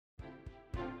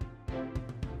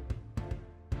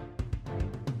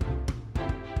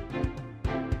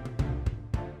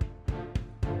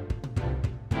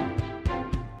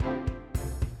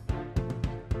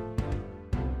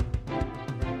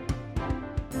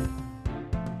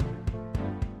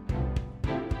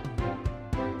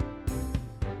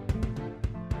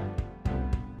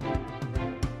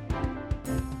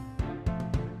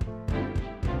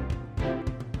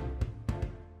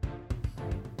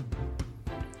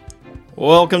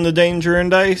Welcome to Danger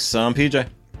and Dice. I'm PJ.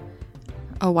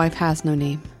 A wife has no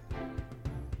name.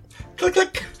 Click,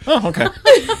 click. Oh, okay.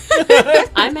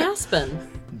 I'm Aspen.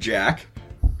 Jack.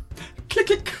 Click,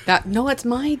 click. No, it's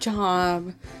my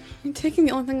job. You're taking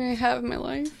the only thing I have in my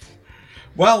life.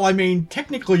 Well, I mean,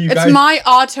 technically It's my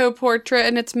auto portrait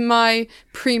and it's my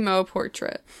primo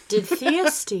portrait. Did Thea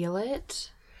steal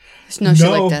it? No, she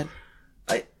liked it.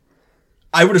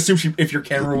 I would assume if your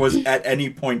camera was at any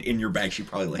point in your bag, she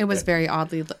probably liked it. It was very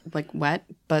oddly wet,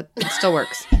 but it still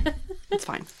works. It's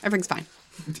fine. Everything's fine.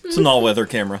 It's an all-weather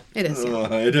camera. It is. Yeah.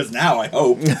 It is now, I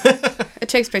hope. It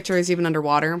takes pictures even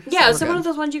underwater. Yeah, so one of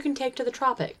those ones you can take to the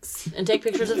tropics and take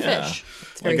pictures of fish.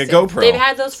 It's Like very a safe. GoPro. They've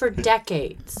had those for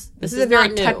decades. This is a very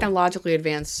not new. technologically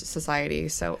advanced society,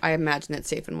 so I imagine it's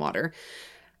safe in water.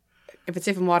 If it's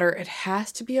safe in water, it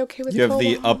has to be okay with You have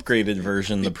the cold. upgraded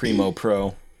version, the Primo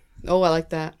Pro. Oh, I like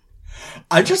that.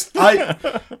 I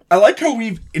like how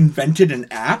we've invented an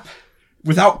app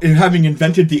without having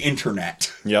invented the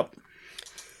internet. Yep.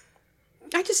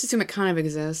 I just assume it kind of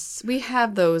exists. We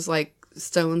have those,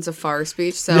 stones of far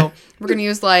speech, so we're going to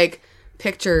use,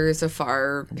 pictures of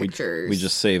far pictures. We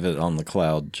just save it on the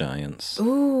cloud giants.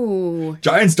 Ooh.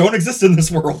 Giants don't exist in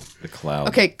this world. The cloud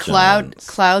Okay, giants.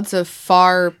 clouds of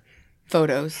far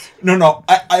photos. No.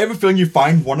 I have a feeling you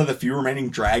find one of the few remaining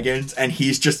dragons, and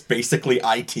he's just basically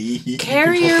IT. He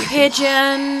Carrier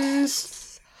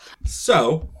pigeons.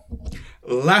 So,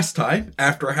 last time,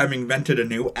 after having invented a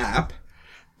new app,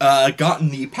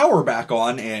 gotten the power back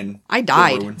on, and I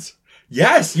died. the ruins.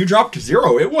 Yes, you dropped to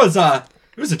 0. It was a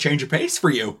change of pace for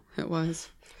you. It was.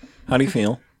 How do you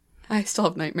feel? I still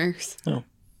have nightmares. Are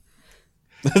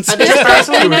they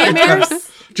sparkly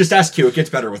nightmares? Just ask you. It gets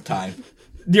better with time.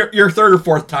 Your third or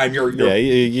fourth time, you're Yeah,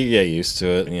 you get used to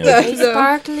it. You know. Hey,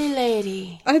 sparkly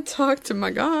lady. I talked to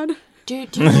my God. Do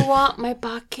you want my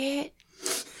bucket?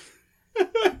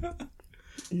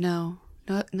 No.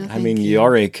 No, I mean, you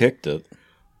already kicked it.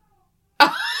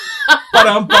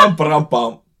 Ba-dum, bum, ba-dum,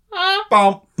 bum.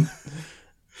 Bum.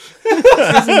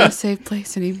 This isn't a safe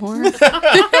place anymore.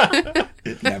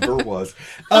 It never was.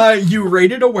 You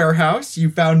raided a warehouse. You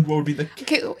found what would be the...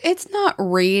 Okay, it's not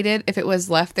raided if it was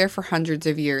left there for hundreds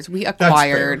of years. We That's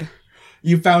acquired. fair.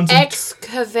 You found some...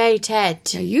 Excavated.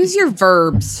 Now use your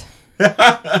verbs.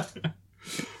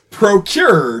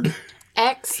 procured.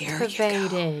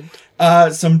 Excavated.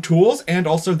 Some tools, and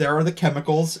also there are the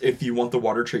chemicals if you want the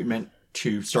water treatment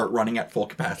to start running at full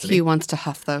capacity. He wants to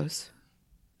huff those.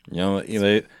 You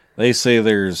know, they say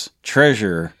there's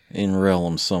treasure in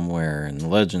Realm somewhere, and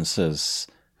legend says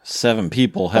 7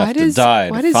 people have to die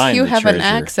to find the treasure. Why does Hugh have an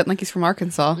accent like he's from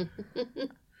Arkansas?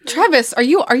 Travis, are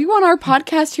you on our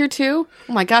podcast here too?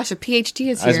 Oh my gosh, a PhD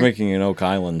is I was here. making an Oak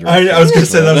Island I reference. was going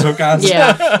to say that was Oak Island.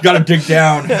 Yeah. Gotta dig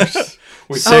down.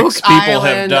 We 6 Oak people have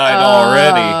Island, died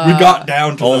already. we got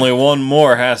down to Only one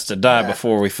more has to die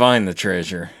before we find the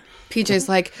treasure. PJ's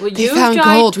like, Well, they you've found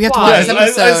died gold. We have to watch twice.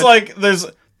 this episode. It's like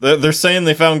they're saying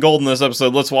they found gold in this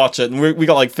episode. Let's watch it. And we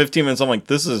got 15 minutes. I'm like,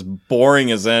 this is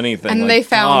boring as anything. And like, they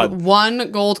found God.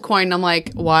 one gold coin. I'm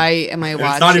like, why am I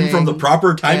watching? It's not even from the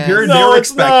proper time this? period No, they were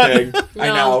it's not. expecting. I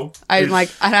know. I'm like,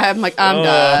 I'm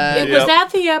done. Was Yep. that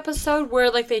the episode where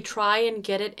they try and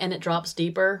get it and it drops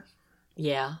deeper?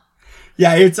 Yeah.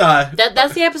 Yeah, it's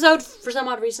That's the episode for some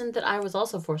odd reason that I was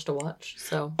also forced to watch.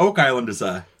 So Oak Island is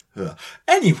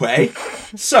Anyway,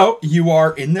 so you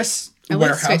are in this At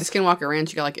least warehouse. Skinwalker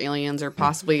Ranch, you got aliens or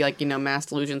possibly mass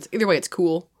delusions. Either way, it's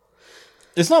cool.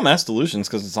 It's not mass delusions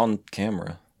because it's on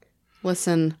camera.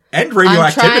 Listen, And I'm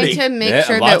radioactivity. trying to make Yeah,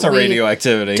 sure lots that of we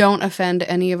radioactivity. don't offend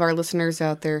any of our listeners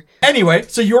out there. Anyway,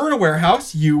 so you're in a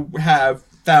warehouse. You have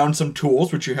found some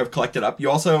tools, which you have collected up.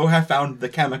 You also have found the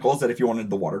chemicals that if you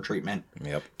wanted the water treatment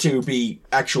Yep. to be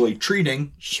actually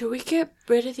treating. should we get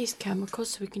rid of these chemicals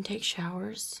so we can take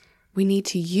showers? We need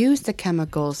to use the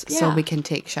chemicals so Yeah. we can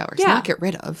take showers, Yeah. not get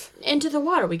rid of. Into the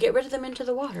water. We get rid of them into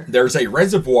the water. There's a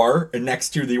reservoir next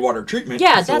to the water treatment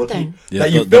Yeah, that facility thing. Yeah,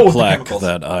 that you the fill with the plaque chemicals.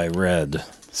 that I read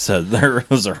said there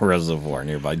was a reservoir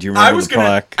nearby. Do you remember I was the gonna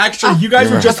plaque? actually. You guys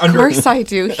were just Of under. course I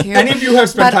do here. Any of you who have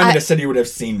spent But time in I- the city would have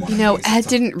seen one. You know, of these. Ed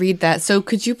didn't read that, so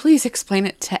could you please explain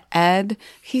it to Ed?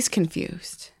 He's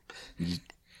confused.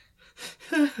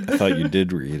 I thought you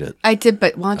did read it. I did,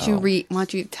 but why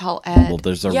don't you tell Ed? Well,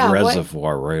 there's a Yeah, what?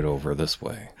 reservoir right over this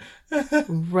way.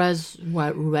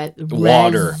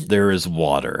 Water. There is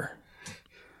water.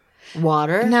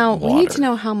 Water? Now, we need Water. to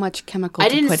know how much chemical I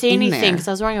to didn't put see in anything there. because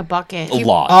I was wearing a bucket.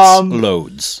 Lots.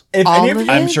 Loads. if all any of of it?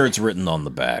 you, I'm sure it's written on the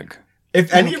bag.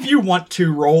 if any of you want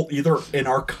to roll either an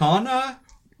Arcana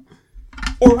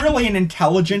or really an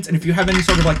Intelligence, and if you have any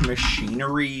sort of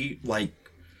machinery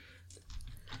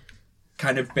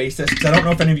kind of basis. Because I don't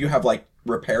know if any of you have like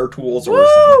repair tools or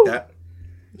something like that.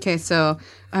 Okay, so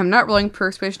I'm not rolling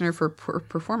persuasion or for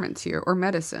performance here, or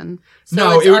medicine. So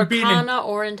No, it's it would be Arcana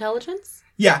or Intelligence?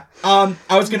 Yeah. I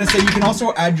was gonna say you can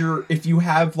also add if you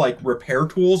have like repair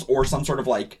tools or some sort of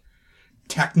like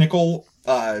technical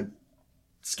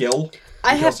skill.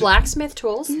 I have blacksmith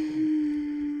tools.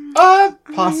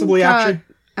 Possibly actually.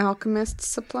 Alchemist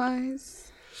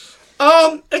supplies.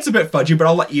 It's a bit fudgy, but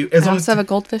I'll let you. As I long also as have a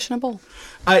goldfish and a bowl.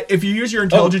 if you use your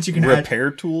intelligence, you can add. repair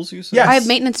tools. You said. Yes. I have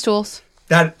maintenance tools.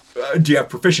 That do you have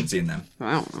proficiency in them?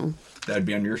 I don't know. That'd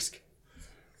be on your.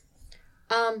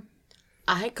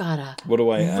 I got a What do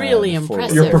I really add for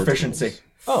impressive. Your proficiency.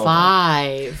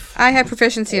 5. I have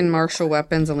proficiency in martial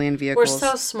weapons and land We're vehicles.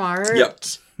 so smart. Yep.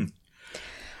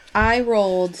 I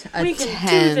rolled a We can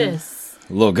 10. do this.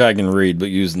 Look, I can read, but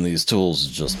using these tools is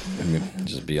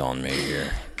just beyond me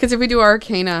here. Because if we do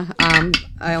Arcana,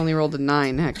 I only rolled a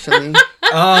 9, actually.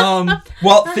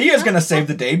 Well, Thea's gonna save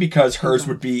the day because hers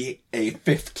would be a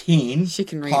 15. She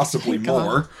can read. Possibly Thank God.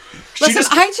 more. Listen,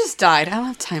 I just died. I don't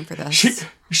have time for this.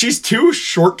 She's too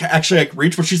short to actually like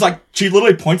reach, but she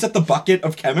literally points at the bucket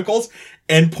of chemicals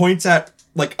and points at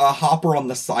like a hopper on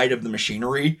the side of the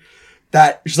machinery.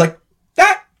 That she's like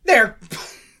that there.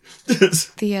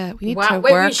 Thea, we need to Wow,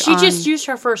 work she on... just used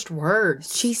her first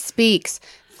words. She speaks.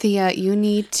 Thea, you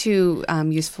need to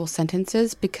use full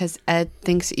sentences because Ed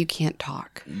thinks that you can't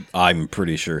talk. I'm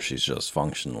pretty sure she's just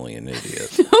functionally an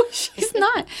idiot. No, she's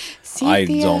not. See, I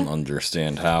Thea? don't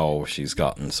understand how she's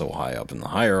gotten so high up in the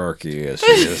hierarchy as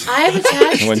she is. I have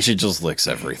attached. When she just licks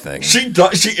everything. She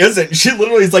isn't. She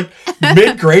literally is like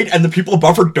mid grade, and the people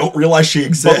above her don't realize she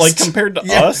exists. But like compared to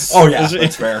Yeah. us, Oh yeah, is it-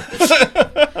 that's fair.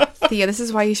 Thea, this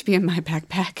is why you should be in my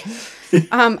backpack.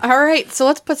 All right, so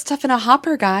let's put stuff in a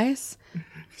hopper, guys.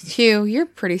 Hugh, you're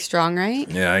pretty strong, right?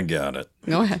 Yeah, I got it.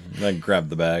 Go ahead. I grab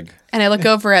the bag. And I look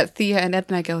over at Thea and Ed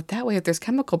and I go, that way if there's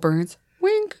chemical burns,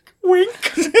 wink,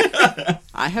 Wink.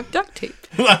 I have duct tape.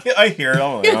 I hear it.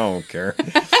 I'm like, I don't care.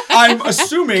 I'm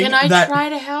assuming Can I that. try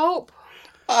to help?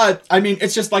 I mean,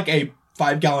 it's just like a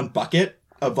 5-gallon bucket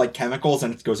of like chemicals,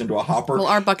 and it goes into a hopper. Well,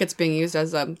 our bucket's being used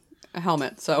as a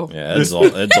helmet, so... Yeah, it's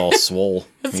all swole.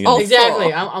 You all- know,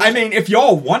 Exactly. I mean, if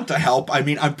y'all want to help, I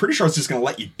mean, I'm pretty sure it's just going to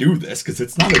let you do this because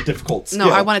it's not a difficult skill.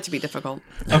 No, I want it to be difficult.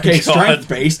 Okay, God. strength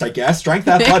based, I guess. Strength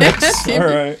athletics. all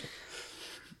right.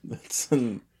 It's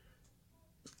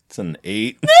an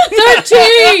 8.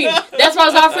 13! That's why I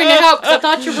was offering to help, because I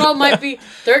thought your roll might be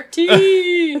 13.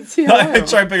 I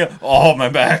try to pick up. Oh, my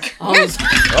back. Oh,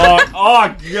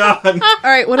 Oh, God. All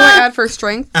right, what do I add for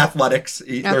strength? Athletics.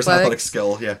 There's an athletic Athletics.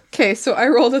 skill, yeah. Okay, so I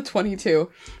rolled a 22.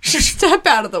 Step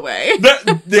out of the way.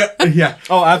 Yeah.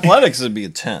 Oh, athletics would be a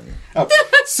 10. Oh,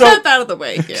 so Step out of the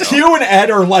way, Hugh. Hugh and Ed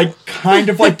are like kind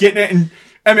of like getting it, and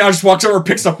I mean, I just walks over,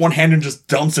 picks up one hand, and just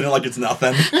dumps it in like it's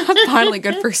nothing. I'm finally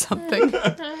good for something.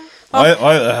 Why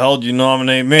the hell did you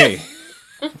nominate me?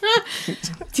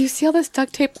 Do you see all this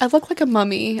duct tape? I look like a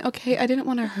mummy, okay? I didn't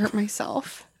want to hurt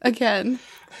myself. Again.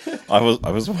 I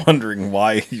was wondering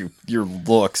why your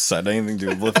looks had anything to do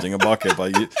with lifting a bucket,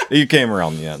 but you came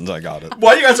around the end. I got it.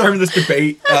 While you guys are having this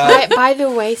debate, by the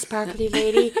way, Sparkly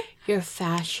Lady, your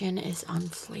fashion is on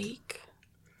fleek.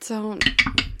 Don't...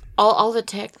 All the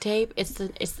tech tape,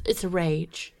 it's a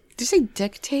rage. Did you say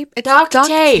dick tape? It's Duct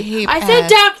tape. I said Ed.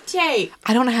 duct tape.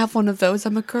 I don't have one of those.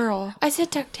 I'm a girl. I said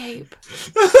duct tape.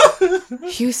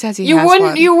 Hugh says he You has wouldn't.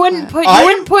 one. You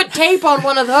wouldn't put tape on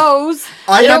one of those.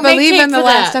 I They I don't make believe tape in the for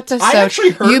last that. episode, I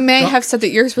actually heard you may duct- have said that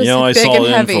yours was You know, I big saw and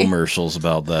heavy. infomercials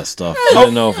about that stuff. I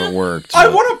didn't know if it worked. I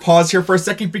but- want to pause here for a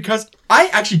second because I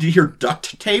actually did hear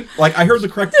duct tape. Like, I heard the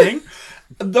correct thing.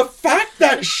 The fact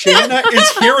that Shayna is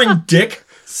hearing dick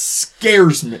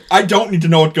scares me. I don't need to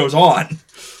know what goes on.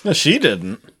 No, she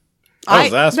didn't. I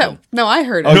was asking. No, I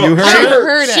heard it. Oh, you heard I it?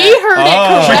 heard it. She heard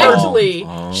it correctly.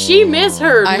 She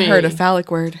misheard I me. heard a phallic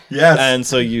word. Yes. And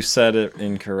so you said it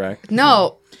incorrect?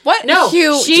 No. What? No,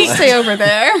 Hugh, she- just stay over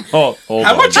there. Oh, hold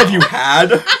How on. much have you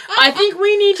had? I think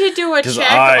we need to do a 'Cause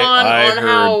check I on heard-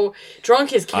 how drunk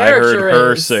his I heard character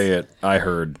her is. say it. I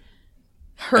heard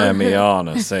Her.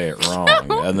 Emiana say it wrong.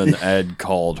 And then Ed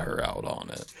called her out on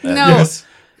it. And No. Yes.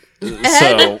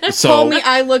 Ed So told me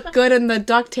I look good and the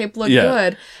duct tape looked Yeah.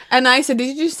 good. And I said,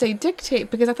 did you just say dick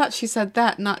tape? Because I thought she said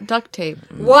that, not duct tape.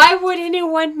 Why would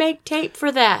anyone make tape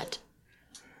for that?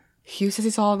 Hugh says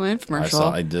he saw it on an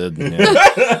infomercial. I did.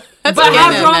 Yeah. That's But how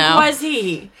canon drunk now. was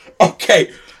he?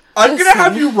 Okay. I'm going to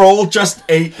have you roll just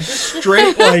a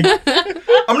straight, like,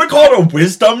 I'm going to call it a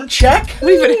wisdom check.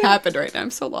 What even happened right now?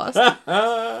 I'm so lost.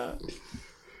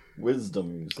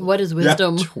 Wisdom. What is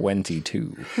wisdom?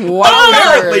 22.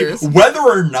 Apparently, whether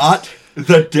or not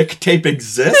the dick tape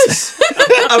exists.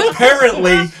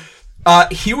 Apparently,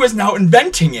 he was now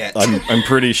inventing it. I'm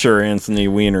pretty sure Anthony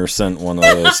Weiner sent one of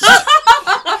those.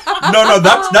 No,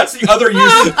 that's the other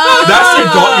use. That's the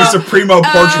adult use of Primo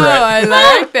portrait. Oh, I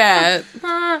like that.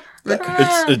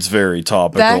 It's very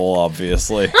topical,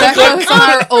 obviously. That goes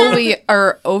on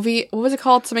our Ovi. What was it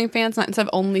called? Something fans. Not instead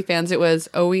of OnlyFans, it was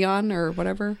Oeon or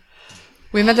whatever.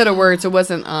 We invented a word, so it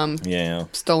wasn't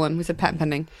stolen. We said patent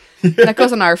pending. That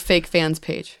goes on our fake fans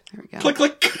page. There we go. Click,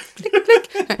 click.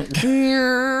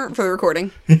 For the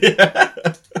recording. Yeah.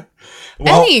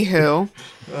 Well, Anywho,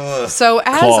 so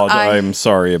as Claude, I'm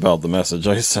sorry about the message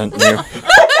I sent you.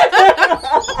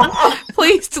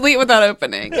 please delete without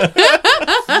opening.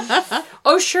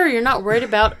 Oh, sure. You're not worried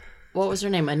about, what was her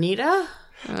name? Anita?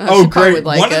 oh, great. Would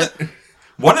like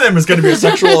one of them is going to be a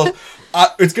sexual...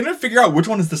 it's going to figure out which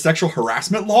one is the sexual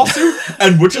harassment lawsuit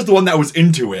and which is the one that was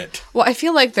into it. Well, I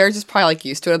feel like they're just probably like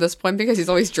used to it at this point because he's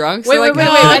always drunk. So Wait.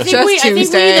 I think we need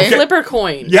Tuesday. a flipper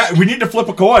coin. Yeah, we need to flip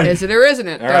a coin. Is it or isn't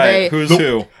it? All right, who's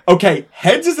who? Okay,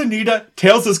 heads is Anita,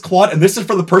 tails is Claude, and this is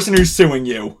for the person who's suing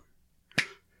you.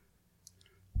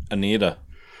 Anita.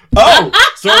 Oh,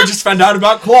 so I just found out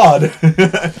about Claude.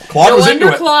 Claude was into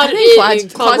it. Claude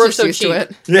Claude's works just so used cheap. to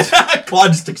it. Yeah,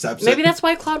 Claude just accepts Maybe it. that's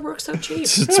why Claude works so cheap.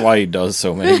 That's why he does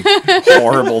so many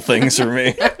horrible things for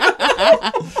me.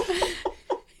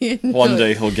 One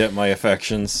day he'll get my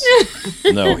affections.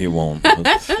 No, he won't.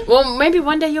 Well, maybe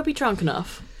one day you'll be drunk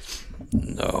enough.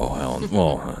 No, I don't.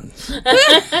 Well,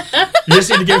 You just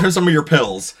need to give him some of your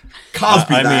pills.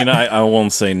 Cosby I that. mean, I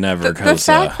won't say never The because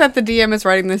fact that the DM is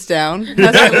writing this down has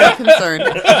me really concerned.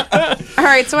 All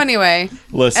right, so anyway,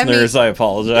 listeners, I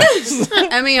apologize.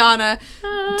 Emiana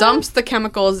dumps the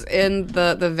chemicals in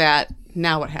the vat.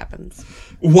 Now what happens?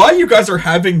 While you guys are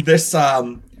having this,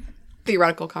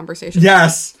 Theoretical conversation.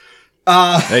 yes,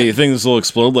 Hey, you think this will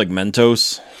explode like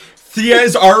Mentos? Thea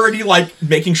is already like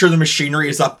making sure the machinery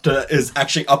is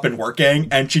actually up and working,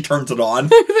 and she turns it on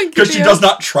because she does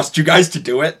not trust you guys to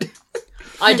do it.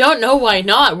 I don't know why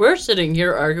not. We're sitting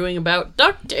here arguing about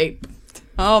duct tape.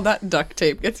 Oh, that duct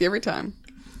tape gets you every time.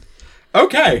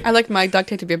 Okay. I like my duct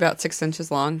tape to be about 6 inches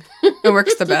long. It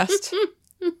works the best.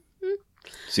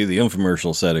 See, the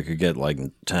infomercial said it could get like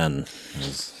 10.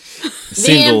 It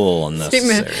seemed a little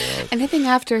unnecessary. Anything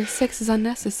after 6 is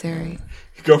unnecessary.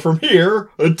 Go from here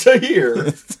to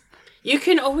here. You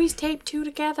can always tape two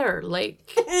together, like.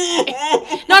 No,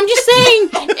 I'm just saying.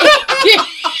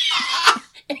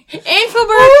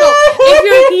 Infomercial. If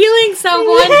you're healing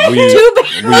someone, We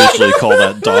usually call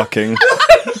that docking.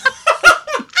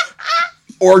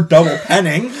 Or double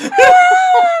penning.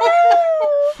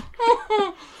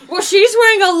 Well, she's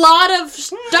wearing a lot of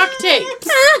duct tape.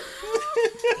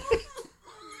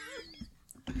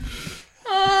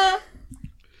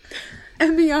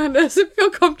 Emiana doesn't feel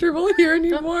comfortable here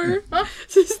anymore.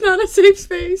 This is not a safe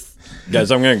space.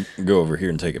 Guys, I'm going to go over here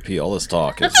and take a pee. All this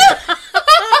talk is...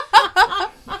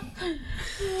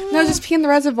 No, just pee in the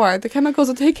reservoir. The chemicals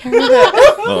will take care of it.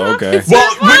 Oh, okay.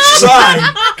 Well, which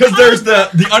side? Because there's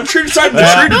the untreated side and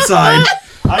the treated side.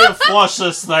 I have flushed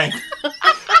this thing.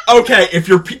 Okay, if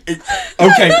you're...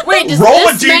 Okay, Wait, does roll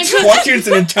a this make D20 as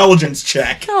an intelligence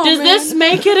check. Oh, Does man. this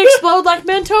make it explode like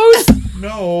Mentos?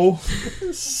 No.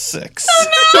 6.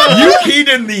 You peed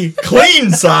in the clean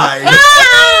side.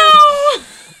 Oh.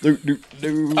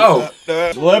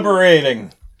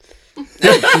 Liberating.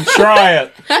 Try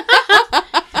it.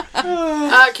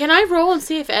 Can I roll and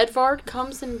see if Edvard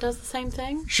comes and does the same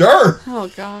thing? Sure.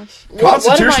 Oh, gosh.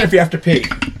 Constitution if you have to pee.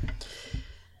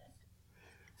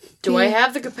 Do I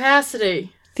have the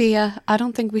capacity? Thea, I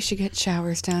don't think we should get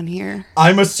showers down here.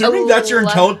 I'm assuming that's your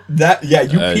yeah,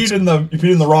 you peed in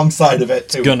the wrong side of it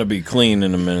too. It's gonna be clean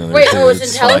in a minute. Wait, oh,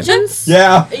 it's intelligence?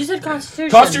 Yeah. You said Constitution.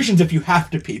 Constitution's if you have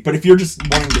to pee, but if you're just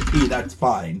wanting to pee, that's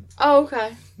fine. Oh,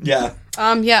 okay. Yeah.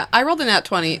 Yeah, I rolled a nat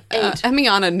 20. 8.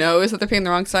 Emiana knows that they're peeing the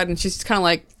wrong side, and she's just kind of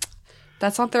like,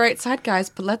 that's not the right side, guys,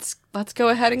 but let's go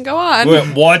ahead and go on.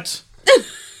 Wait, what?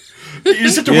 You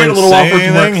just have to You wait a didn't little while for say it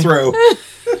to work anything? through.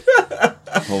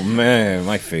 Oh man,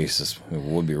 my face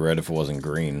would be red if it wasn't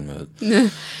green.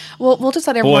 But We'll just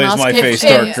let everyone boy, is else my pick- face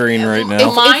dark green right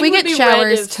now. Mine If we would get be showers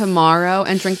red if- tomorrow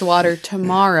and drink the water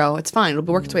tomorrow, it's fine. It'll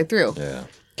work its way through. Yeah. Okay, we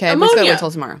just gotta Ammonia. wait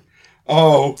till tomorrow.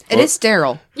 Oh. It is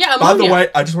sterile. Yeah, By ammonia. the way,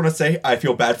 I just want to say I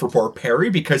feel bad for poor Perry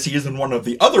because he is in one of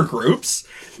the other groups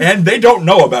and they don't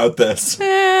know about this.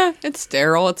 It's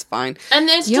sterile. It's fine. And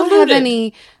it's You don't diluted. have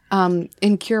any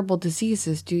incurable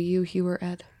diseases, do you, Hugh or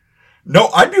Ed? No,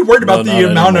 I'd be worried about No, the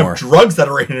not amount anymore. of drugs that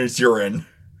are in his urine.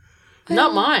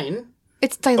 Not mine.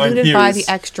 It's diluted by the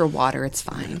extra water. It's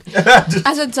fine.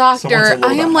 As a doctor,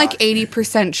 I am like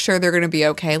 80% sure they're going to be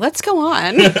okay. Let's go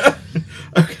on.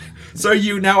 Okay. So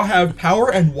you now have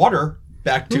power and water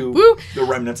back to the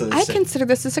remnants of the city. I consider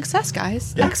this a success,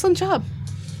 guys. Yeah. Excellent job.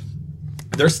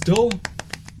 There's still...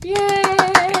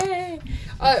 Yay!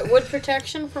 Would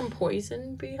protection from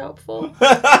poison be helpful?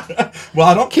 Well,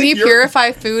 I don't Can you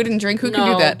purify food and drink? Who can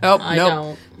do that? Oh, I nope.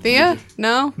 don't. Thea?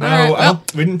 No? No, All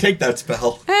right. we didn't take that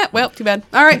spell. Well, too bad.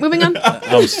 All right, moving on.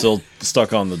 I'm still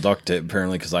stuck on the duct tape,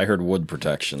 apparently, because I heard wood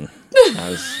protection.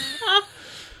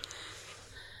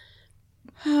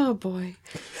 Oh, boy.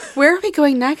 Where are we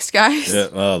going next, guys?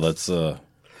 Yeah, that's,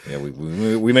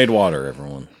 we made water,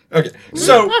 everyone. Okay,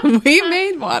 so... We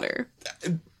made water.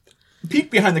 Peek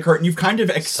behind the curtain, you've kind of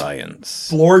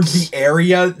explored the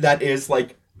area that is,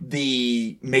 like,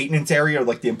 the maintenance area, or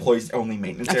like the employees only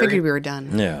maintenance area. I figured we were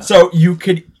done. Yeah. So you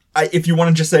could, if you want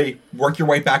to just say, work your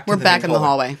way back to We're back in the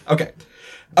hallway. Okay.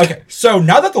 Okay. So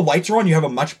now that the lights are on, you have a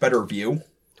much better view.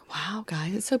 Wow,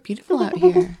 guys, it's so beautiful out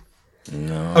here.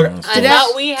 No.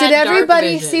 Okay. Did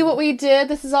everybody see what we did?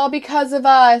 This is all because of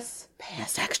us. Pay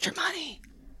us extra money.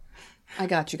 I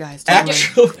got you guys.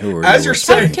 Actually, as you're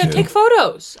saying, take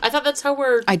photos. I thought that's how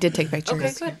we're. I did take pictures.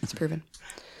 Okay, good. It's proven.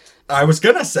 I was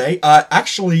gonna say,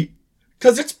 actually,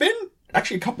 because it's been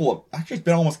it's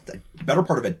been almost a better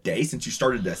part of a day since you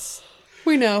started this.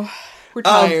 We know. We're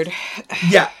tired.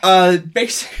 Yeah,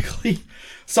 basically,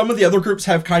 some of the other groups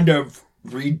have kind of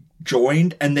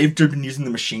rejoined, and they've been using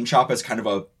the machine shop as kind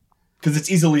of because it's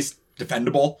easily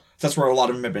defendable. So that's where a lot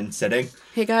of them have been sitting.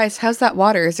 Hey guys, how's that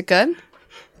water? Is it good?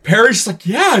 Perry's like,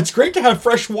 yeah, it's great to have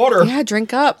fresh water. Yeah,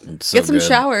 drink up. So Get some good.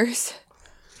 showers.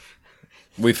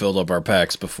 We filled up our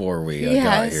packs before we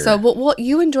got here. So we'll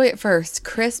you enjoy it first.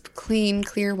 Crisp, clean,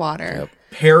 clear water. Yep.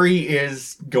 Perry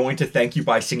is going to thank you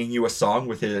by singing you a song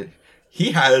with it.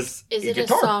 He has Is a it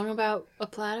guitar. a song about a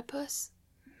platypus?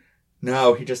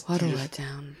 No, he just... What a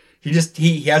letdown. He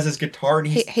has his guitar and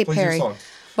he Hey plays Perry, a song.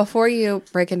 before you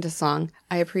break into song,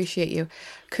 I appreciate you.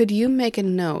 Could you make a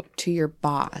note to your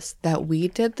boss that we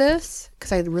did this?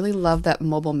 Because I really love that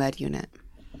mobile med unit.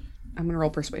 I'm going to roll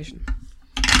persuasion.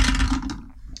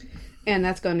 And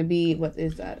that's going to be, what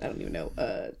is that? I don't even know.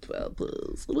 12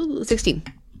 plus 16.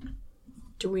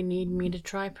 Do we need me to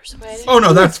try persuading? Oh,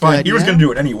 no, that's fine. good, He was yeah. going to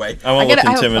do it anyway. I won't I look have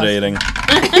a intimidating.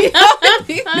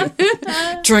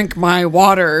 Drink my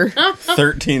water.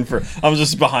 13 for... I was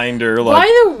just behind her, By like,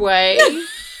 the way,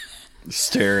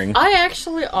 staring. I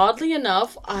actually, oddly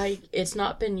enough, it's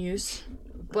not been used,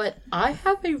 but I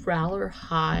have a rather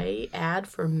high ad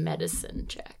for medicine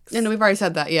checks. And we've already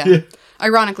said that, yeah.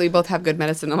 Ironically, we both have good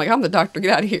medicine. I'm like, I'm the doctor.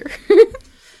 Get out of here.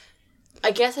 I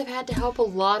guess I've had to help a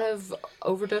lot of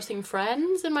overdosing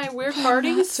friends in my weird Not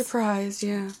parties. surprised,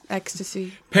 yeah.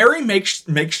 Ecstasy. Perry makes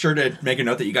sure to make a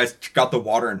note that you guys got the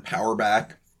water and power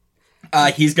back.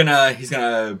 He's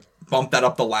gonna bump that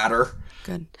up the ladder.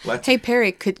 Good. Hey,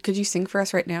 Perry, could you sing for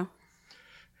us right now?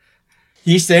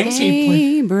 He sings.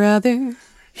 Hey, brother.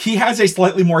 He has a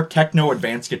slightly more techno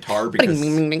advanced guitar because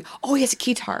Bing, bing, bing. Oh, he has a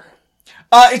guitar.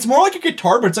 it's more like a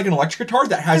guitar, but it's like an electric guitar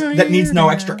that needs no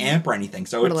extra amp or anything.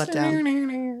 So What a it's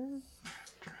letdown.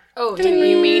 Oh,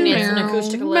 you mean it's an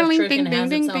acoustic electric and it has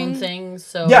its own thing?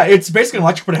 So yeah, it's basically an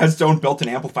electric, but it has its own built-in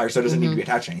amplifier, so it doesn't need to be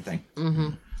attached to anything. Mm-hmm.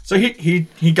 So he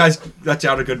guys lets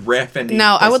out a good riff and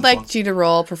No, I would like you to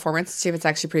roll performance to see if it's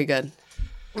actually pretty good.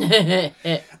 I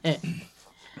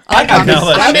have Now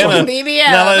that I'm Shanna- making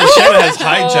BBL. Now that Shanna has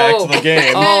hijacked the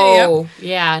game. Oh,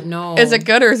 yeah, no. Is it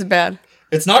good or is it bad?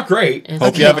 It's not great.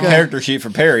 Hope you have a character sheet for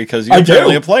Perry, because I you're do.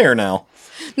 apparently a player now.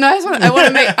 No, I want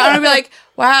to be like,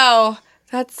 wow,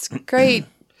 that's great,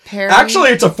 Perry. Actually,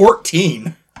 it's a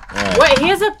 14. Wait, he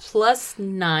has a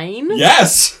 +9?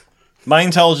 Yes. My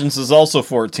intelligence is also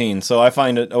 14, so I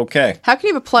find it okay. How can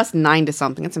you have a +9 to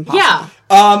something? It's impossible.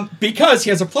 Yeah. Because he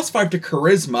has a +5 to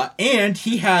charisma, and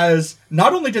he has,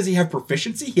 not only does he have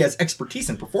proficiency, he has expertise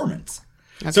in performance.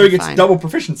 Okay, So he gets fine. double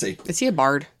proficiency. Is he a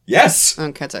bard? Yes.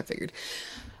 Okay, that's what I figured.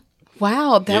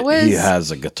 Wow, that was... He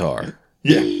has a guitar.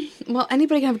 Yeah. Well,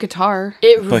 anybody can have a guitar.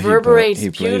 It But reverberates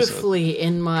he plays it. beautifully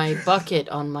in my bucket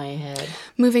on my head.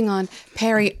 Moving on.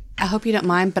 Perry, I hope you don't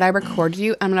mind, but I recorded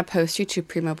you. I'm going to post you to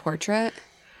Primo Portrait.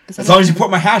 Is that As long as you put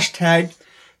my hashtag,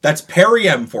 that's Perry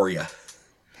M for you.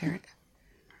 Parrot.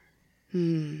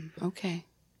 Okay.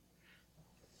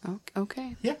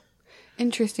 Okay. Yeah.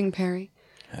 Interesting, Perry.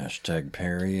 Hashtag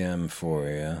Perry M for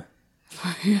you.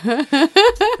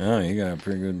 Oh, you got a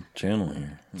pretty good channel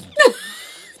here. Do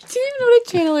you even know what a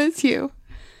channel is, Hugh?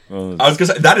 Well, I was going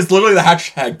to say, that is literally the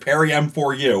hashtag Perry M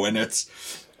for you, and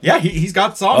it's, yeah, he's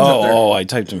got songs up there. oh, I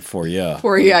typed in for you.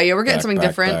 For yeah, we're getting something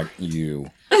different. You.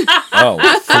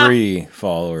 Oh, 3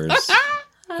 followers.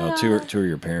 Oh, two are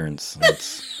your parents.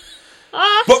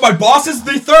 But my boss is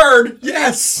the 3rd.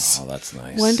 Yes. Oh, that's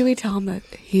nice. When do we tell him that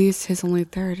he's his only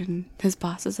 3rd and his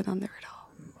boss isn't on there at all?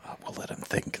 We'll let him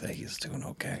think that he's doing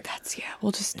okay.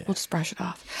 We'll just brush it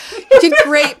off. You did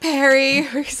great, Perry.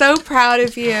 We're so proud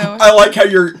of you. I like how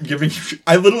you're giving.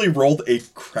 I literally rolled a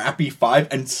crappy 5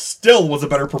 and still was a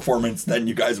better performance than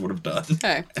you guys would have done.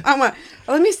 Okay. Let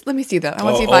me see that. I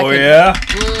want to see if I can. Yeah.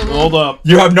 Hold up.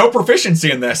 You have no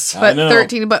proficiency in this. But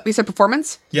 13. But we said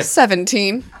performance. Yes.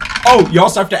 17. Oh, you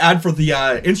also have to add for the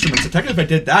instruments. So technically, if I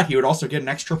did that, he would also get an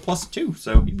extra +2,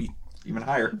 so he'd be even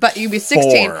higher. But you'd be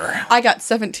 16. 4. I got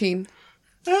 17.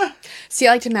 See,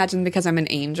 I like to imagine because I'm an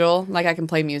angel, like I can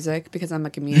play music because I'm a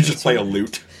comedian. You just play a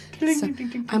lute. So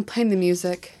I'm playing the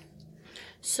music.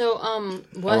 So, I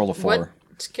rolled a 4. what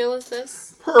skill is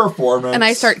this? Performance. And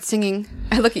I start singing.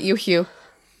 I look at you, Hugh.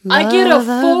 I get a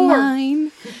 4.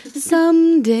 Mine,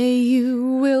 someday you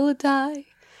will die,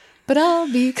 but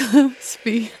I'll be close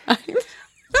behind.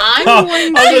 I'm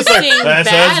going to sing badly.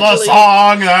 This is the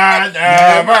song that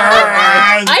never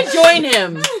ends. I join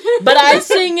him, but I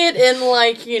sing it in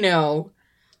like,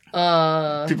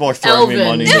 People are throwing me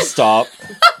money to stop.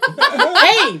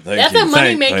 Hey, that's a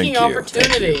money-making thank you.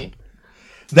 opportunity.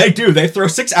 They do. They throw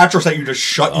 6 atros at you to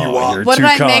shut you up. you're What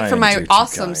did too I make for kind. my You're too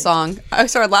awesome kind. song? I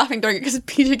started laughing during it because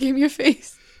PJ gave me a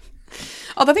face.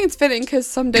 Although I think it's fitting because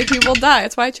someday he will die.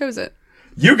 That's why I chose it.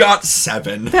 You got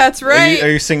 7. That's right.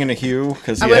 Are you singing a Hugh?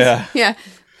 Because Yeah.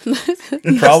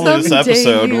 probably this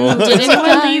episode will. Did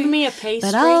anyone leave me a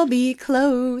pastry? But I'll be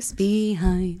close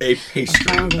behind. A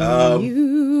pastry.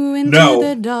 You into no.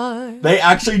 the dark. They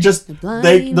actually just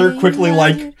they're quickly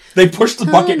like they push the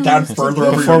bucket down further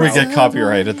over Before your we mouth. get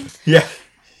copyrighted, Yeah.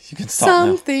 you can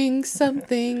stop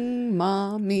Something,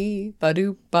 mommy,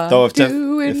 ba-doop-ba-doo, Though if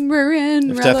and we're in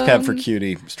now. If Death Cab for rhythm.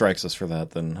 Cutie strikes us for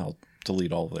that, then I'll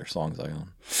delete all of their songs I own.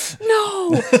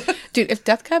 No! Dude, if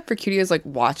Death Cab for Cutie is like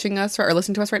watching us or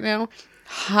listening to us right now,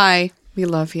 hi, we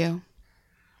love you.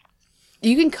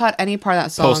 You can cut any part of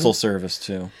that song. Postal Service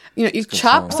too. You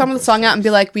chop some of the song out and be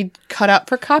like, we cut out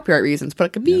for copyright reasons. Put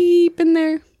like a beep in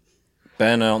there.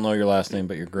 Ben, I don't know your last name,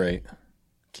 but you're great.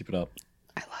 Keep it up.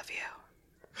 I love you.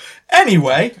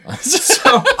 Anyway,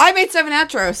 so I made 7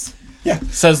 outros. yeah.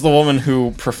 Says the woman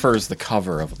who prefers the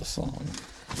cover of the song.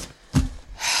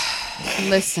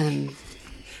 Listen.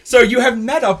 So you have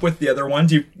met up with the other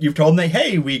ones. You've told them,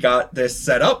 hey, we got this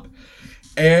set up,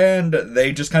 and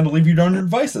they just kind of leave you to your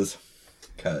devices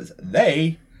because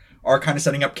they are kind of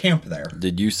setting up camp there.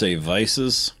 Did you say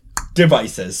vices?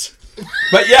 Devices.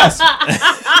 But yes,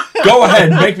 go ahead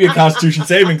and make me a Constitution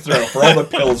saving throw for all the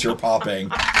pills you're popping.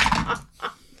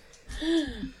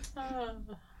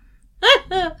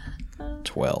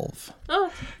 12.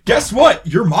 Guess what?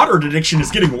 Your moderate addiction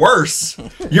is getting worse.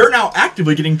 You're now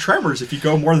actively getting tremors if you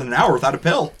go more than an hour without a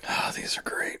pill. Oh, these are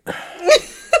great.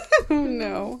 Oh,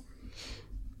 no.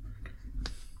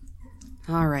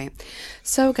 All right.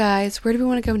 So, guys, where do we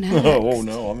want to go next? Oh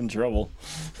no, I'm in trouble.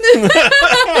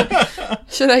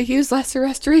 Should I use lesser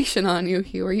restoration on you,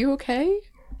 Hugh? Are you okay?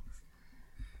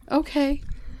 Okay.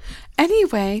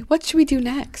 Anyway, what should we do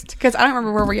next? Because I don't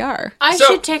remember where we are. I So-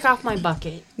 should take off my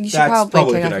bucket. You should That's probably a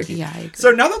take good off idea. Yeah, I agree.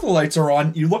 So now that the lights are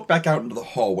on, you look back out into the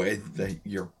hallway that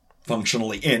you're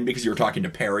functionally in because you were talking to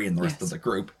Perry and the rest of the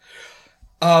group.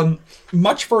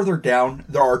 Much further down,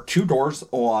 there are 2 doors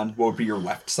on what would be your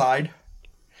left side.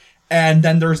 And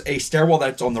then there's a stairwell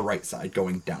that's on the right side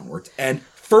going downwards. And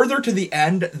further to the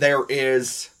end, there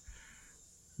is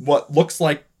what looks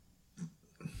like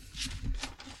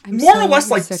I'm more so or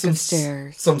less like sick some of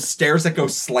stairs. some stairs that go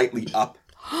slightly up,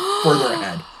 further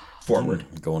ahead, forward.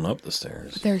 Going up the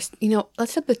stairs. There's,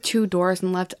 let's have the 2 doors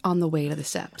and left on the way to the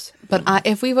steps. But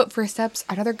if we vote for steps,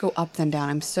 I'd rather go up than down.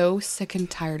 I'm so sick and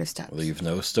tired of steps. Leave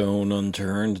no stone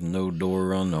unturned, no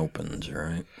door unopened,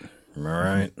 right? Am I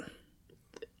right?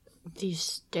 These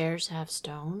stairs have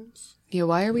stones. Yeah,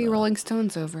 why are we rolling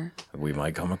stones over? We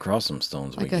might come across some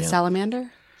stones. Like we a can't.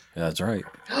 salamander? Yeah, that's right.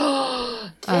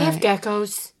 Do they have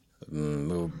geckos?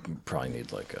 We'll probably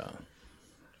need like a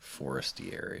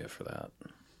foresty area for that.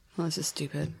 Well, this is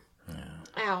stupid.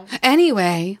 Ow.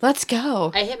 Anyway, let's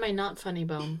go. I hit my not funny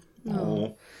bone.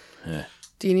 Oh.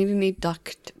 Do you need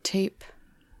duct tape?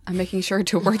 I'm making sure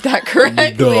to word that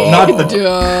correctly. Not the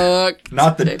Duct.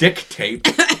 not the dick tape.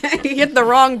 You hit the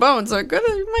wrong bone, so you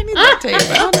might need duct tape.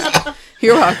 I don't know.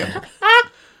 You're welcome.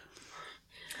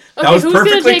 That was who's gonna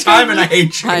perfectly take timed, over? and I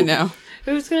hate you. I know.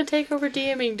 Who's gonna take over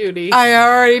DMing duty? I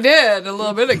already did a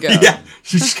little bit ago. Yeah,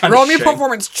 she's just kind Roll of me a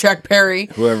performance check, Perry.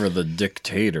 Whoever the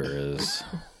dictator is.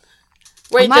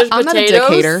 Wait, I'm not a there's potatoes?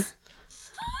 dictator.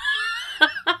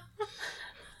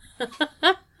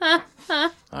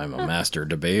 I'm a master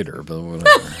debater, but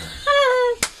whatever.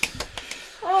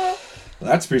 Well,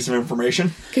 that's a piece of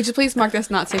information. Could you please mark this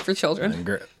not safe for children?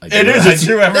 It is. I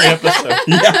do every episode.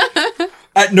 Yeah.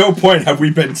 At no point have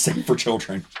we been safe for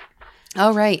children.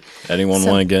 All right. Anyone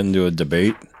want to get into a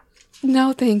debate?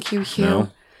 No, thank you, Hugh.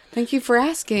 No? Thank you for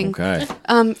asking. Okay.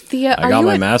 Thea, I got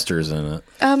my master's in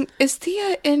it. Is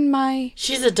Thea in my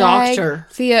She's a doctor.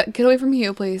 bag? Thea, get away from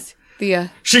Hugh, please.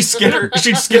 Thea. She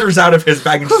skitters out of his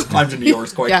bag and just climbs into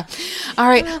yours quick. Yeah. All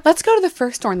right, let's go to the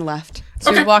first door on the left.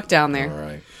 So we walk down there. All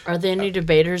right. Are there any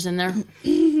debaters in there?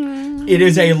 It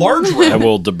is a large room. I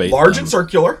will debate Large them. and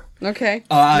circular. Okay.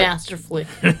 Masterfully.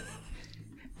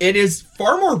 It is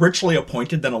far more richly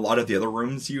appointed than a lot of the other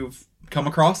rooms you've come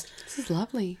across. This is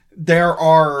lovely. They're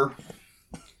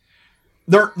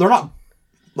not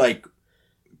like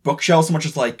bookshelves so much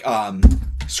as like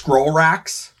scroll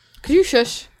racks. Could you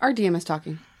shush? Our DM is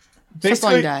talking.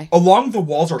 Basically, die. along the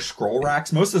walls are scroll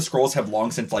racks. Most of the scrolls have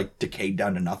long since like decayed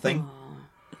down to nothing.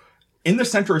 In the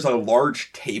center is a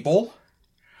large table,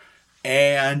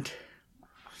 and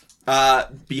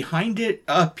behind it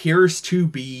appears to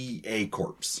be a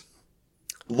corpse,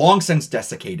 long since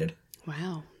desiccated.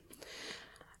 Wow.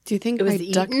 Do you think It was my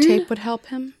duct eaten? tape would help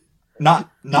him? Not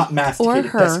masticated,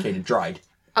 her. desiccated, dried.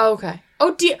 Oh, okay.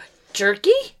 Oh, dear.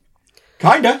 Jerky?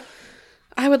 Kinda.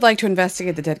 I would like to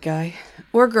investigate the dead guy.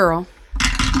 Or girl.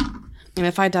 And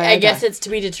if I die, I guess it's to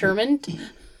be determined.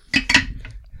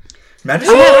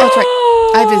 Medicine? Oh, that's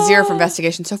right. I have a 0 for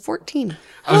investigation, so 14.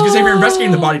 I was gonna say if you're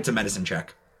investigating the body, it's a medicine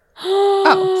check.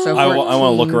 Oh, so 14. I want to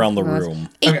look around the room.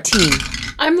 18.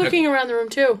 I'm looking around the room,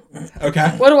 too. Okay.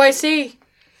 What do I see?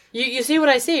 You see what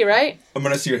I see, right? I'm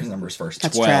gonna see his numbers first.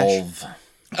 That's trash. 12.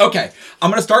 Okay. I'm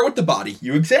gonna start with the body.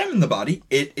 You examine the body.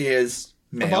 It is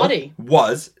male. body.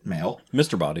 Was male.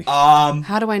 Mr. Body.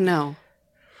 How do I know?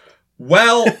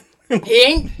 Well, He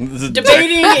ain't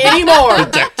debating anymore.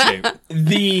 Duct tape.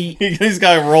 the He's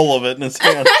got a roll of it in his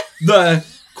hand. the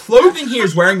clothing he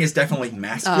is wearing is definitely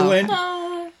masculine.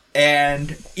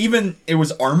 And even it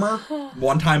was armor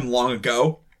one time long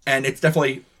ago, and it's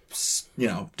definitely,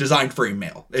 designed for a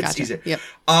male. It's Gotcha. easy. Yep.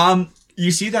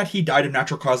 You see that he died of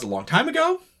natural cause a long time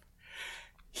ago.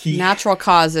 Natural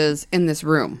causes in this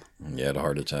room. Yeah, had a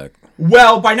heart attack.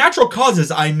 Well, by natural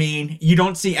causes, I mean you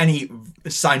don't see any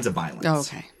signs of violence. Oh,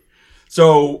 okay.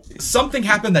 So something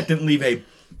happened that didn't leave a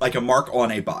mark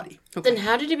on a body. Then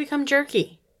how did he become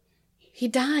jerky? He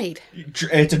died.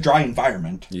 It's a dry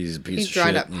environment. He's a piece He's of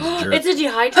dried shit. up. He's a jerk. It's a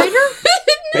dehydrator?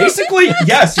 Basically,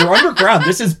 yes, you're underground.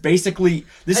 This is basically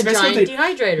A giant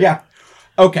dehydrator. Yeah.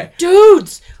 Okay.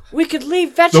 Dudes, we could leave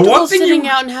one vegetables thing sitting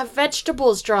you- out and have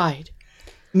vegetables dried.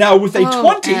 Now with a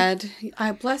 20, Ed,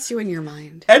 I bless you in your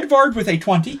mind. Edvard with a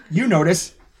 20, you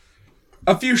notice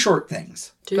a few short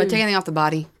things. Do I take anything off the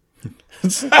body?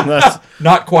 that's,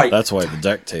 Not quite. that's why the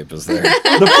duct tape is there.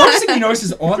 The first thing you notice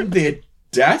is on the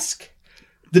desk.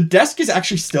 The desk is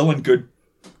actually still in good,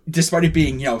 despite it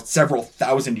being, several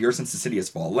thousand years since the city has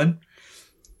fallen.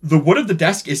 The wood of the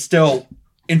desk is still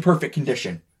in perfect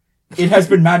condition. It has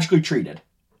been magically treated.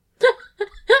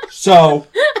 So,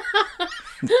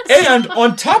 and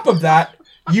on top of that,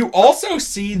 you also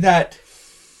see that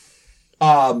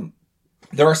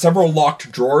there are several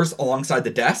locked drawers alongside the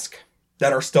desk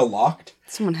that are still locked.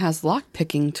 Someone has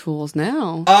lock-picking tools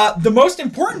now. The most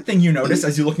important thing you notice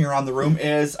as you're looking around the room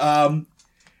is Emiana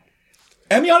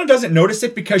doesn't notice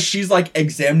it because she's like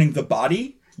examining the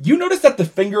body. You notice that the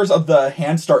fingers of the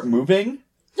hand start moving.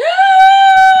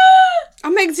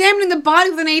 I'm examining the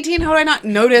body with an 18. How do I not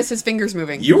notice his fingers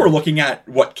moving? You were looking at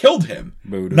what killed him.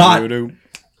 Boo-doo, Not boo-doo.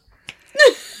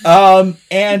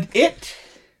 and it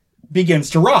begins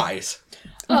to rise.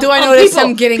 Do I notice people,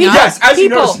 him getting people, up? Yes, as you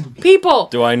people, notice. people.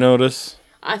 Do I notice?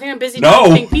 I think I'm busy No.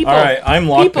 targeting people. All right, I'm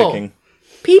lockpicking.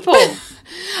 People.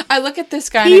 I look at this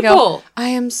guy and I go, People. I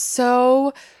am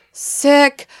so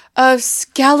sick of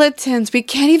skeletons. We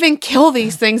can't even kill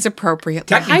these things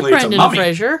appropriately. Hi, Technically, it's a Brendan mummy.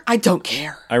 Fraser. I don't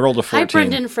care. I rolled a Hi, 14.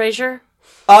 Brendan Fraser.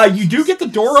 You do get the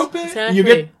door open.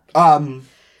 Exactly.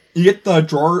 You get the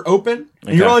drawer open. And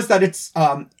you Okay. realize that it's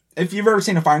if you've ever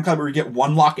seen a Fire Club where you get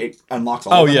one lock, it unlocks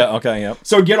all Oh, of them. yeah, okay, yep.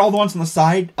 So get all the ones on the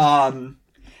side.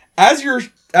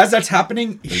 As that's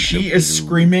happening, she is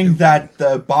screaming that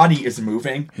the body is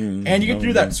moving, and you get to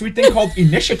do that sweet thing called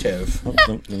initiative.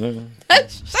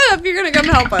 Shut up. You're going to come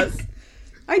help us.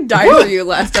 I died for you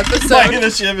last My episode.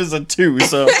 initiative is a 2,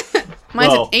 so...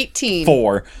 Mine's well, an 18.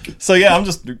 4. So, yeah, I'm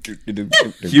just...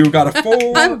 You got a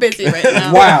 4. I'm busy right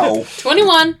now. Wow.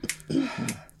 21.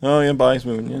 Oh, yeah, body's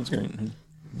moving. Yeah, it's great.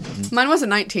 Mine was a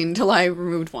 19 until I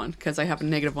removed one because I have a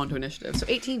 -1 to initiative. So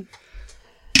 18.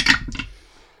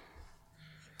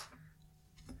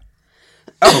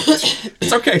 Oh,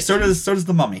 it's okay. So does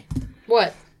the mummy.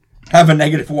 What? Have a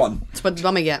 -1. That's what the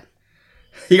mummy get.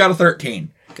 He got a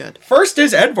 13. Good. First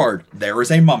is Edvard. There is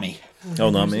a mummy. Oh,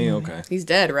 not me? Okay. He's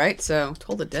dead, right? So,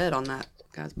 told the dead on that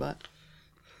guy's butt.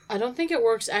 I don't think it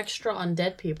works extra on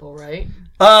dead people, right?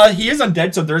 He is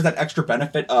undead, so there's that extra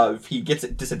benefit of he gets a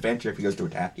disadvantage if he goes to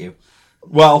attack you.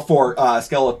 Well, for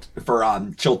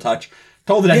chill touch.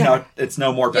 Told the dead, no, it's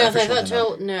no more beneficial. I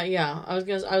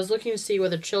thought I was looking to see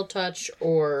whether chill touch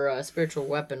or spiritual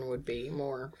weapon would be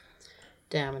more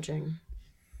damaging.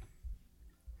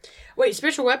 Wait,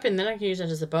 spiritual weapon, then I can use that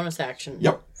as a bonus action.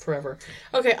 Yep. Forever.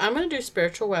 Okay, I'm going to do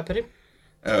spiritual weapon.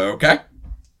 Okay.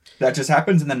 That just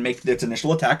happens, and then make its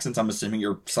initial attack, since I'm assuming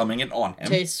you're summoning it on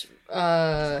him.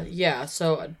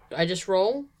 So I just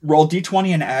roll? Roll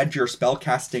d20 and add your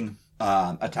spellcasting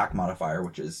attack modifier,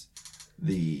 which is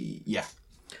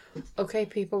Okay,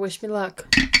 people, wish me luck.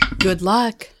 Good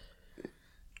luck.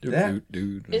 Is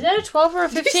that a 12 or a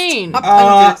 15?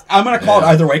 I'm going to call it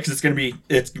either way, because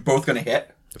it's both going to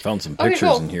hit. I found some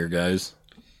pictures in here, guys.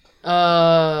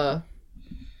 What's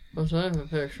that for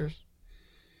pictures?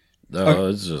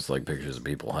 It's just like pictures of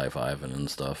people high-fiving and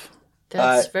stuff.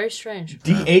 That's very strange.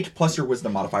 D8 plus your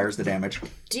wisdom modifier is the damage.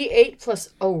 D8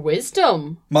 plus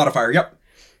wisdom Modifier, yep.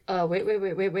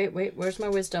 Wait. Where's my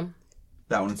wisdom?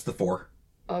 That one's the 4.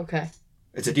 Okay.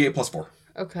 It's a D8 plus 4.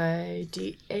 Okay,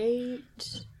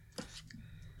 D8.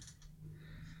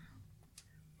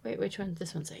 Wait, which one?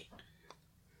 This one's 8.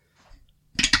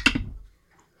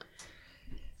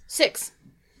 6.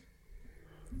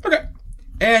 Okay.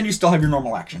 And you still have your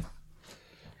normal action.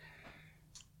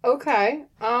 Okay.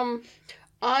 I'm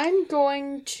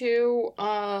going to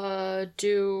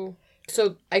do.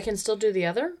 So I can still do the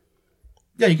other?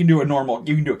 Yeah, you can do a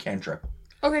cantrip.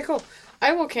 Okay, cool.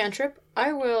 I will cantrip.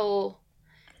 I will.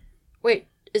 Wait,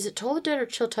 is it Toll the Dead or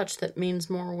Chill Touch that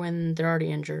means more when they're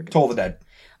already injured? Toll the Dead.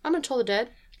 I'm gonna Toll the Dead.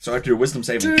 So I have to do a wisdom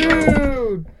saving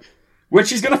throw.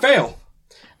 Which he's gonna fail.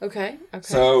 Okay.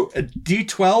 So a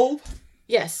D12?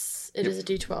 Yes, it is a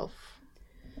D12.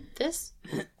 This?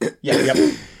 Yeah, yep.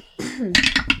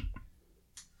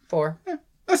 4.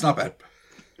 That's not bad.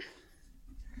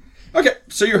 Okay,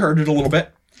 so you heard it a little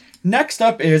bit. Next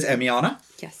up is Emiana.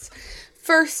 Yes.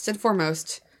 First and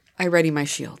foremost, I ready my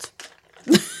shield.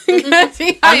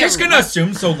 I'm just going to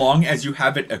assume so long as you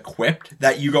have it equipped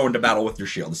that you go into battle with your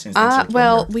shield.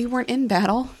 We weren't in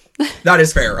battle. That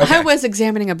is fair. Okay. I was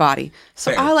examining a body.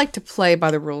 So fair. I like to play by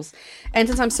the rules. And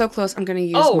since I'm so close, I'm going to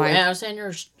use my... and I was saying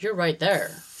you're right there.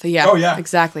 So yeah. Oh, yeah.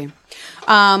 Exactly.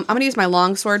 I'm going to use my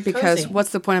longsword because Cozy. what's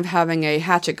the point of having a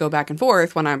hatchet go back and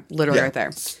forth when I'm literally right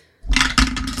there?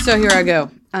 So here I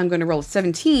go. I'm going to roll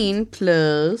 17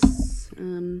 plus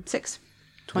 6.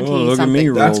 20 look something. at me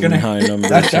rolling high numbers.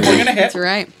 That's definitely going to hit. That's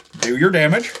right. Do your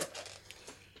damage.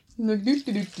 This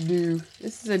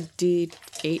is a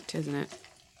D8, isn't it?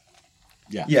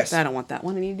 Yeah. Yes. I don't want that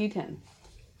one. I need a D10.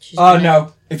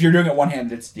 No. If you're doing it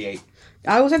one-handed, it's D8.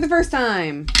 I was at the first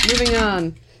time. Moving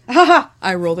on. Haha!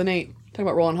 I rolled an 8. Talk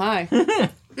about rolling high.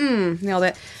 Nailed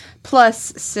it.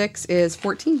 Plus 6 is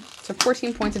 14. So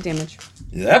 14 points of damage.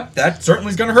 Yep, that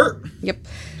certainly is going to hurt. Yep.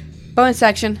 Bonus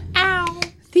action. Ow!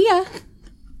 Thea,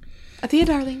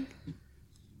 darling.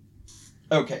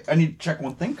 Okay, I need to check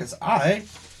one thing because I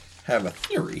have a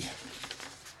theory.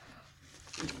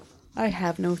 I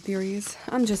have no theories.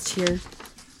 I'm just here.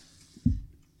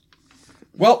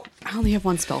 Well, I only have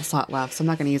one spell slot left, so I'm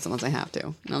not going to use it unless I have to. You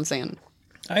know what I'm saying?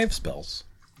 I have spells.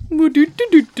 I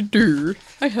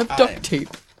have duct tape.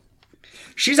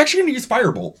 she's actually going to use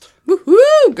Firebolt.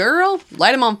 Woohoo, girl!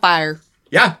 Light him on fire.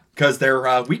 Yeah, because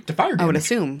they're weak to fire damage. I would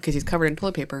assume, because he's covered in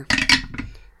toilet paper.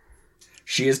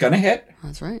 She is going to hit.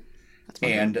 That's right.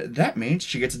 And that means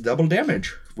she gets double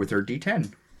damage with her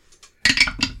D10.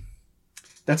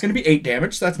 That's going to be 8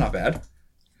 damage, so that's not bad.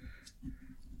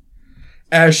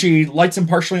 As she lights him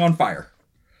partially on fire.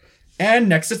 And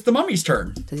next it's the mummy's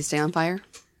turn. Does he stay on fire?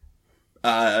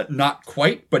 Not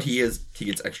quite, but he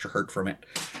gets extra hurt from it.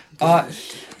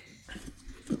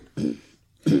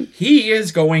 He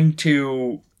is going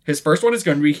to... His first one is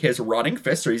going to be his rotting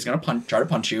fist, so he's going to try to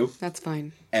punch you. That's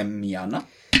fine. Emiana.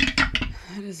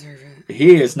 I deserve it.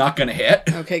 He is not going to hit.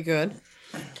 Okay, good.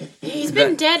 He's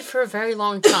been dead for a very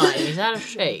long time. He's out of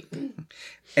shape.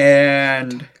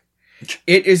 And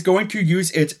it is going to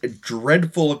use its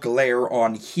dreadful glare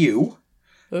on Hugh.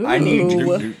 Ooh. I need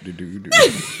you. You need to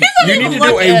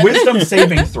do a wisdom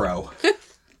saving throw.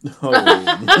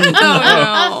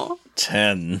 Oh, no.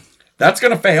 10. That's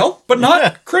going to fail, but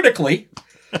not critically.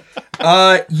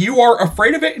 You are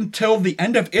afraid of it until the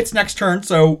end of its next turn,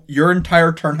 so your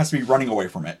entire turn has to be running away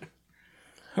from it.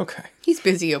 Okay. He's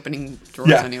busy opening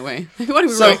drawers anyway. What do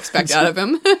we really expect out of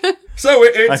him? So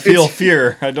I feel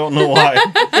fear. I don't know why.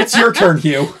 It's your turn,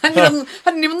 Hugh. I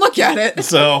didn't even look at it.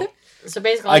 So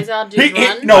basically, all he's allowed to do is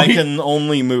run. I can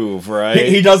only move, right?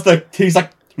 He does he's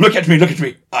like, look at me.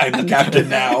 I'm the captain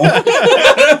now.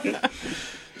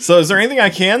 So is there anything I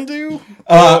can do?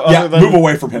 Move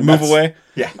away from him. Move away?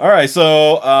 Yeah. All right,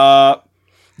 so,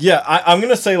 I'm going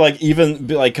to say,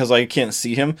 because I can't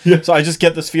see him. Yeah. So I just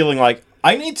get this feeling like,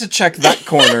 I need to check that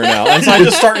corner now. And so I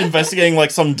just start investigating,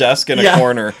 some desk in a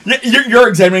corner. You're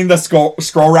examining the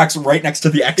scroll racks right next to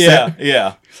the exit.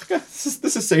 Yeah.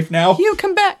 This is safe now. Hugh,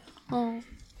 come back. Oh.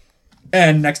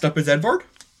 And next up is Edvard.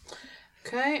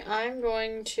 Okay, I'm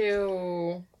going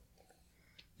to...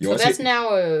 So that's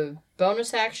now a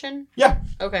bonus action? Yeah.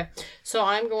 Okay, so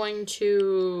I'm going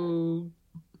to...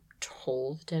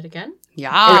 Toll the Dead again.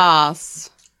 Yes.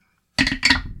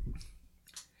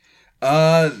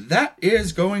 That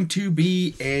is going to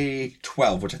be a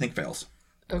 12, which I think fails.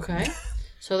 Okay.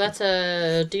 So that's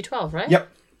a D12, right? Yep.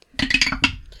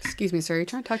 Excuse me, sir. You're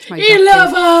trying to touch my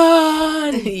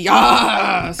 11!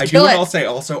 Yes! I'll say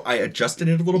also, I adjusted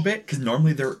it a little bit, because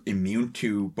normally they're immune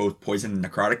to both poison and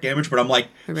necrotic damage, but I'm like,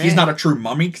 he's not a true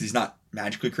mummy, because he's not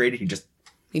magically created,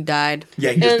 He died.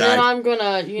 Yeah, he just died. And then I'm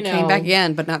gonna, Came back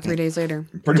again, but not 3 days later.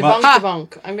 Pretty much.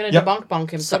 Debunk. I'm gonna debunk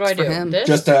him. So Sucks what do I do? for him. This?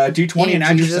 Just a D20 and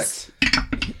add your 6.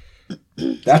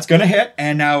 That's gonna hit,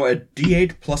 and now a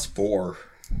D8 plus 4.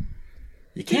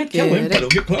 You can't kill him, but he'll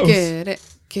get close. Get it.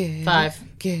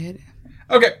 5. Get it.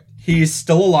 Okay, he's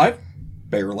still alive.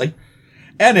 Barely.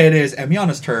 And it is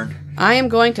Emiana's turn. I am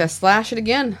going to slash it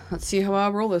again. Let's see how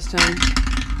I'll roll this time.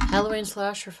 Halloween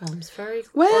slasher films. Very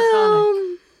Well,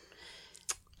 iconic.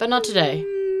 But not today.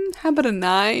 How about a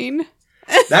 9?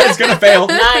 That is gonna fail.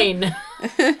 9.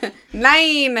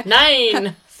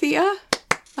 9. Thea?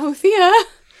 Oh, Thea.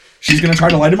 She's gonna try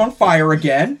to light him on fire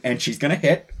again, and she's gonna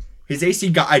hit. His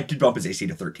AC I did bump his AC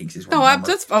to 13 because he's running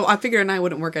armor. I figured a 9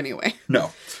 wouldn't work anyway.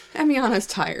 No. Emiana's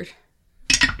tired.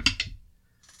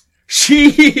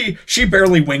 She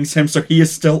barely wings him, so he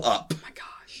is still up. Oh my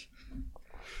gosh.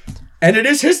 And it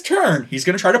is his turn. He's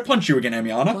gonna try to punch you again,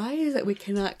 Emiana. Why is it we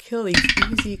cannot kill these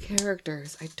easy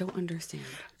characters? I don't understand.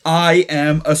 I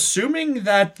am assuming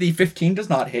that the 15 does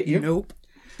not hit you. Nope.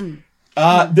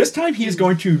 This time he is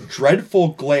going to Dreadful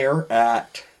Glare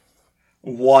at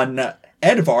one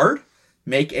Edvard.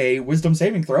 Make a wisdom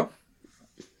saving throw.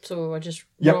 So I just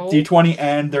Yep, roll. D20,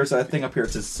 and there's a thing up here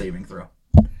that says saving throw.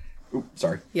 Ooh,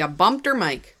 sorry. Yeah, bumped her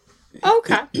mic.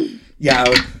 Okay. Yeah.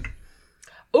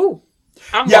 Ooh.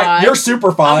 I'm Yeah, wise. you're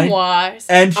super fine. I'm wise.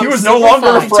 And he I'm was no super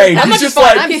longer fine. afraid. How He's much just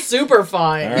fine? like... I'm super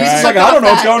fine. He's just like, I don't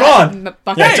know what's going on.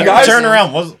 Yeah, guys. turn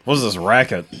around. What's this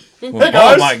racket? guys. Oh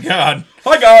my god.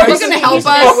 Hi, guys. Are you gonna help He's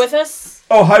us? with us?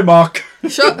 Oh, hi, Mock.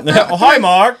 Oh, hi,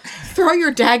 Mark. Throw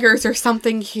your daggers or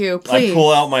something, Hugh, please. I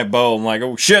pull out my bow. I'm like,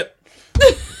 oh shit.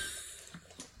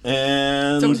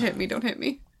 And Don't hit me, don't hit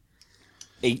me.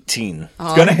 18. It's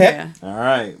gonna hit. Yeah. All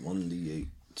right, 1d8.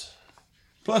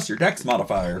 Plus your dex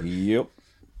modifier. Yep.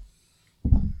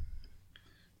 Where'd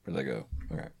that go?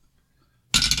 All right.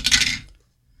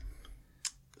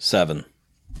 7.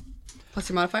 Plus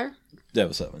your modifier? That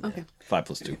was 7. Okay. 5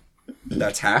 plus 2.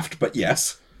 That's halved, but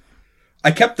yes. I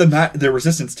kept the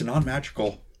resistance to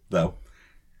non-magical, though.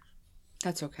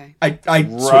 That's okay. I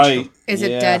switched Right. them. Is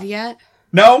it dead yet?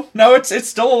 No, it's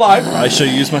still alive. I should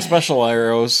use my special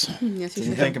arrows. Yes, you Didn't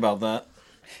should. think about that.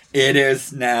 It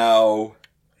is now...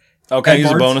 Oh, can I use a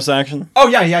Edwards? bonus action? Oh,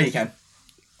 yeah, you can.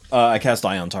 I cast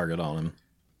Eye on Target on him.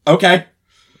 Okay.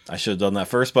 I should have done that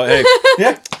first, but hey.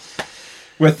 Yeah.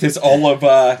 With his all of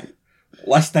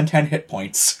less than 10 hit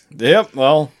points. Yep,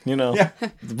 well, Yeah.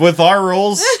 with our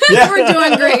rolls. Yeah. We're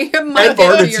doing great. Mike,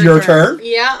 Edward, it's your turn.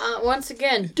 Yeah, once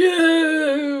again.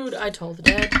 Dude! I told the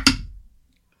dead.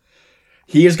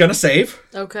 He is gonna save.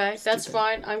 Okay, that's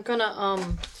fine. I'm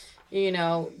gonna,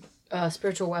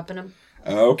 spiritual weapon him.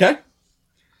 Okay.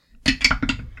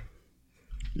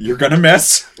 You're gonna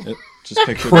miss. Just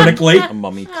picture Critically. a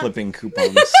mummy clipping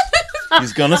coupons.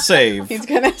 He's gonna save. He's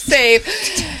gonna save.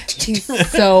 He's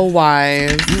so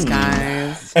wise,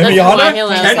 guys. Emiana, why he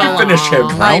lives can so you finish him?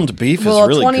 long. Ground beef is Will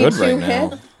really good 22 right now.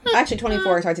 hit? Actually,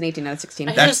 24, so it's an 18 out of 16.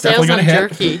 I That's just sales definitely on gonna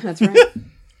hit. jerky. That's right.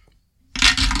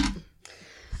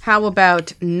 How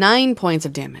about 9 points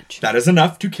of damage? That is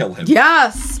enough to kill him.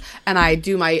 Yes! And I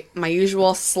do my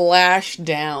usual slash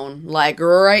down, like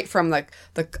right from the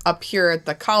up here at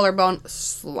the collarbone,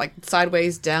 like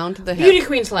sideways down to the hip. Beauty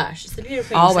Queen slash. It's the Beauty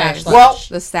Queen Always. slash. Well,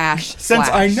 The sash. Since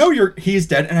I slash. know he's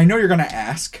dead, and I know you're gonna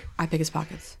ask, I pick his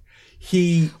pockets.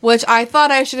 he... Which I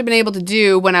thought I should have been able to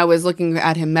do when I was looking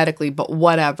at him medically, but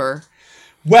whatever.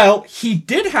 Well, he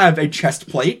did have a chest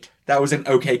plate that was in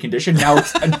okay condition. Now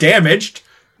it's damaged.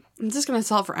 I'm just going to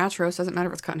sell it for Atros. Doesn't matter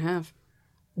if it's cut in half.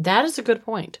 That is a good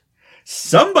point.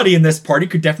 Somebody in this party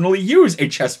could definitely use a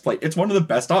chest plate. It's one of the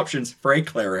best options for a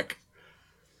cleric.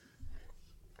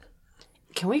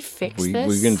 Can we fix this?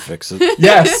 We can fix it.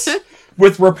 Yes.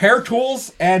 With repair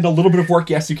tools and a little bit of work,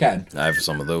 yes, you can. I have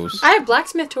some of those. I have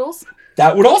blacksmith tools.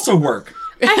 That would also work.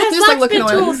 I have Just like looking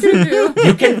blacksmith away. tools.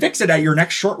 You can fix it at your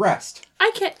next short rest.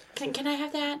 I can't. Can I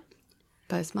have that?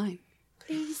 But it's mine.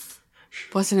 Please.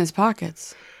 What's in his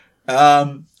pockets?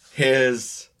 What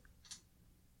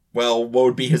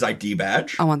would be his ID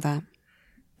badge? I want that.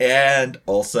 And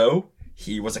also,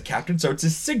 he was a captain, so it's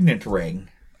his signet ring.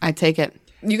 I take it.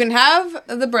 You can have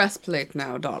the breastplate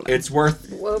now, darling. It's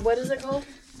worth What is it called?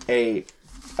 a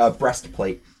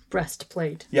breastplate.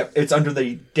 Breastplate. Yep, it's under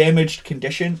the damaged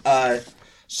condition.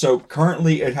 So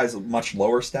currently it has much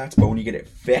lower stats, but when you get it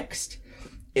fixed,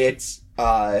 it's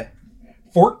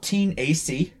 14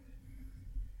 AC.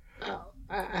 Oh,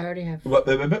 I already have.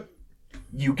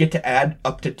 You get to add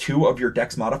up to 2 of your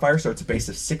dex modifier, so it's a base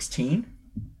of 16.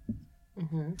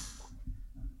 Mm-hmm.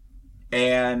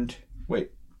 And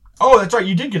wait. Oh, that's right.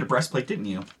 You did get a breastplate, didn't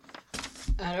you?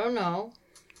 I don't know.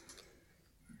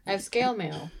 I have scale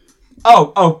mail.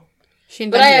 Oh. She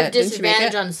But I invented have it. Didn't she make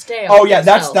disadvantage it? on stealth. Oh yeah,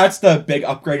 that's stealth. the big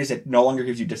upgrade. Is it no longer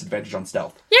gives you disadvantage on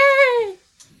stealth? Yay!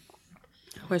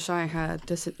 Wish I had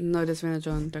no disadvantage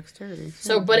on dexterity.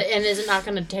 So, and is it not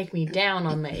going to take me down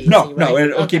on my AC? No, right?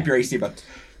 it'll Okay. keep your AC, but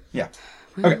yeah.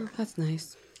 Well, Okay. that's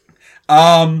nice.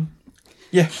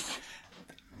 Yeah.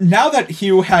 Now that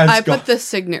Hugh has I put the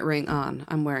signet ring on.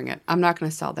 I'm wearing it. I'm not going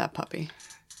to sell that puppy.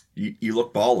 you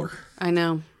look baller. I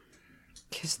know.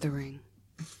 Kiss the ring.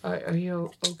 Are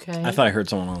you okay? I thought I heard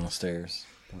someone on the stairs.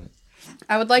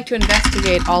 I would like to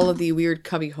investigate all of the weird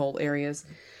cubbyhole areas.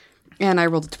 And I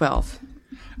rolled a 12.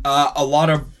 A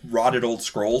lot of rotted old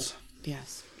scrolls.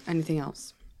 Yes. Anything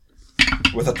else?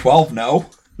 With a 12, no.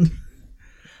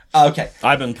 Okay.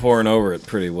 I've been pouring over it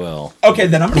pretty well. Okay,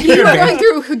 then I'm going to give you You're going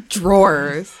advantage. through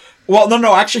drawers. Well,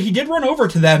 no. Actually, he did run over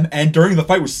to them, and during the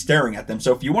fight was staring at them.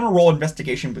 So if you want to roll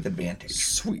investigation with advantage.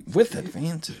 Sweet. With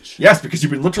advantage. Yes, because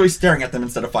you've been literally staring at them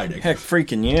instead of fighting. Heck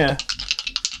freaking yeah.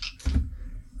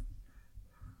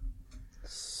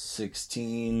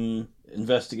 16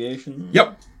 investigation.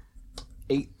 Yep.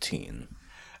 18.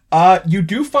 You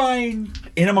do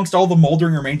find, in amongst all the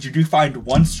moldering remains, you do find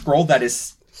one scroll that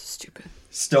is Stupid.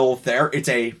 still there. It's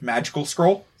a magical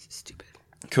scroll. Stupid.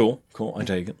 Cool. I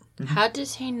take it. How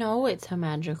does he know it's a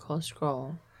magical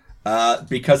scroll?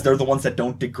 Because they're the ones that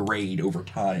don't degrade over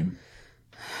time.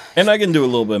 And I can do a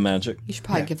little bit of magic. You should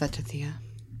probably give that to Thea.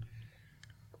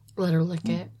 Let her lick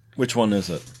it. Which one is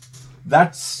it?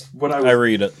 That's what I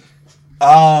read it.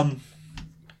 Out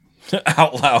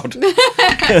loud.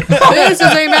 This is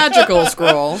a magical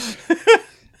scroll.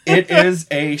 It is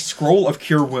a scroll of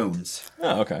cure wounds.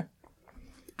 Oh, okay.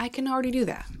 I can already do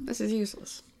that. This is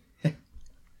useless.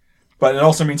 But it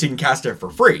also means you can cast it for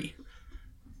free.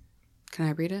 Can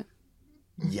I read it?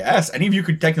 Yes, any of you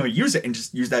could technically use it and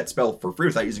just use that spell for free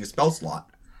without using a spell slot.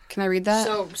 Can I read that?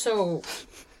 So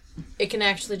it can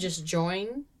actually just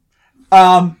join?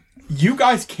 You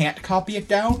guys can't copy it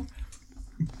down,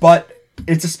 but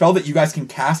it's a spell that you guys can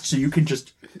cast, so you can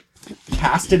just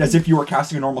cast it as if you were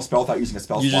casting a normal spell without using a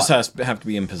spell You slot. just have to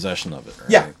be in possession of it,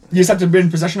 right? Yeah, you just have to be in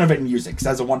possession of it and use it, because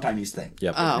that's a one-time use thing.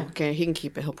 Yep. Oh, okay. He can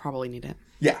keep it. He'll probably need it.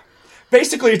 Yeah.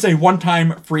 Basically, it's a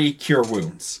one-time free cure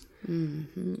wounds.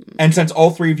 Mm-hmm. And since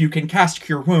all 3 of you can cast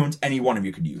cure wounds, any one of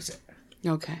you could use it.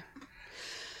 Okay.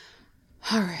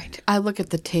 All right. I look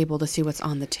at the table to see what's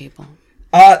on the table.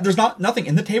 There's nothing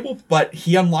in the table, but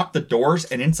he unlocked the doors,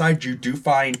 and inside you do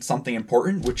find something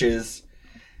important, which is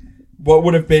what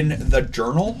would have been the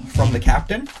journal from the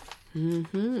captain.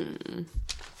 Mm-hmm.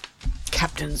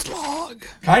 Captain's log.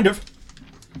 Kind of.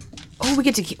 Oh, we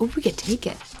get to take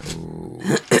it.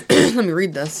 Let me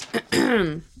read this.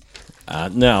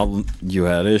 Now, you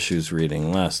had issues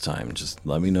reading last time. Just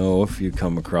let me know if you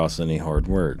come across any hard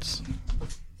words.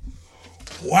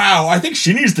 Wow, I think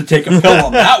she needs to take a pill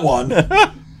on that one.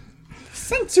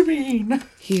 Sensorine.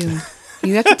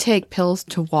 You have to take pills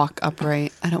to walk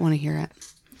upright. I don't want to hear it.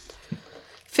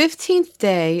 15th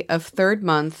day of 3rd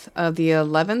month of the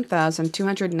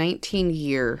 11,219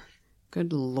 year.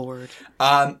 Good Lord.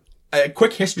 A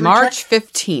quick history March check.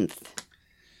 15th.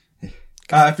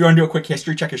 If you want to do a quick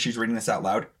history check as she's reading this out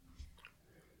loud.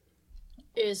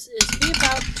 Is he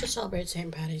about to celebrate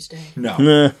St. Patty's Day? No.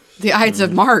 Nah. The Ides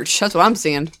of March. That's what I'm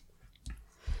seeing.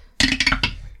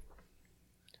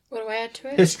 What do I add to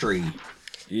it? History.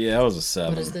 Yeah, that was a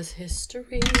 7. What is this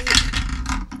history?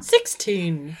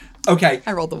 16. Okay.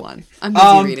 I rolled the 1. I'm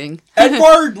busy reading.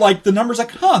 Edvard, like, the number's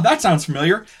like, that sounds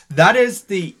familiar. That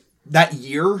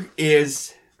year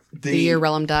is the year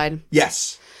Relum died.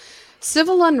 Yes.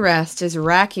 Civil unrest is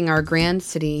racking our grand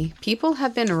city. People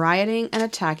have been rioting and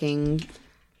attacking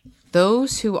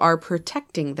those who are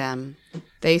protecting them.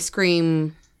 They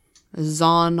scream,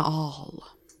 Zon all.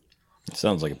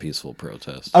 Sounds like a peaceful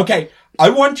protest. Okay,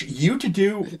 I want you to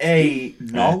do a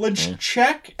knowledge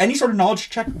check, any sort of knowledge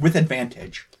check with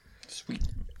advantage. Sweet.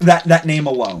 That name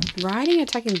alone. Rioting and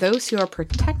attacking those who are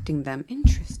protecting them.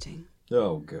 Interesting.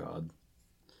 Oh, God.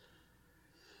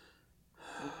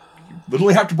 You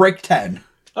literally have to break 10.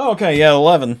 Oh, okay, yeah,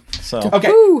 11. So okay,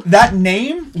 that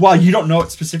name, while you don't know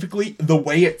it specifically, the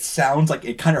way it sounds, like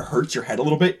it kind of hurts your head a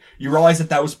little bit. You realize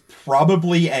that was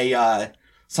probably a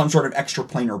some sort of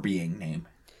extraplanar being name.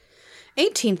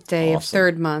 18th day of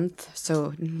 3rd month,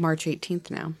 so March 18th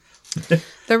now.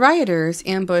 The rioters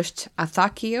ambushed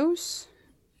Athakios.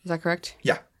 Is that correct?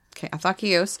 Yeah. Okay,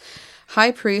 Athakios,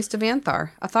 high priest of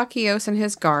Anthar. Athakios and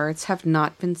his guards have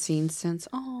not been seen since.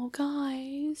 Oh,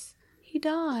 guys, he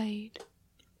died.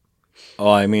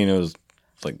 Oh, I mean, it was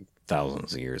like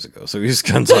thousands of years ago, so he's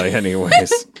gonna die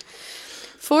anyways.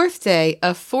 4th day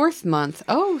of 4th month.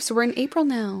 Oh, so we're in April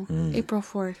now. April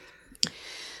 4th.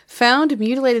 Found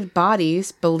mutilated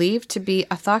bodies believed to be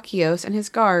Athakios and his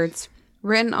guards,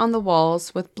 written on the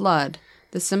walls with blood.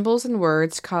 The symbols and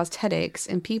words caused headaches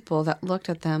in people that looked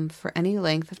at them for any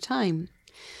length of time.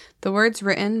 The words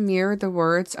written mirrored the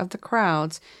words of the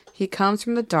crowds. He comes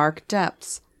from the dark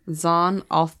depths. Zon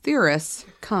Althyrus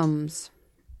comes.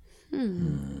 I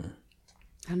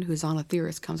don't know who Zon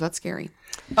Althyrus comes. That's scary.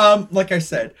 Like I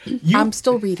said, I'm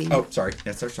still reading. Oh, sorry.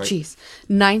 Yes, sorry. Jeez.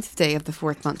 9th day of the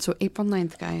 4th month. So April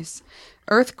 9th, guys.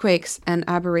 Earthquakes and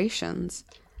aberrations.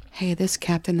 Hey, this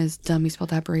captain is dumb. He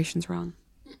spelled aberrations wrong.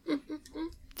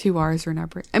 2 R's are an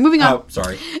aberration. And moving on. Oh,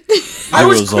 sorry. I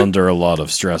was under a lot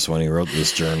of stress when he wrote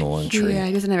this journal entry. Yeah,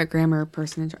 he doesn't have a grammar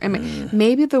person. I mean,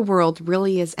 maybe the world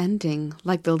really is ending,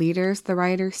 like the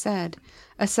rioters said.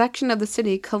 A section of the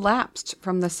city collapsed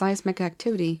from the seismic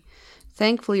activity.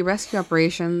 Thankfully, rescue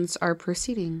operations are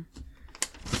proceeding.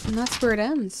 And that's where it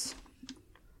ends.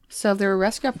 So if there were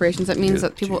rescue operations, that means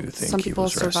that some people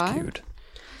survived.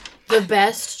 The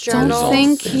best journal. Don't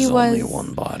think he was. Only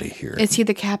one body here. Is he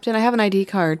the captain? I have an ID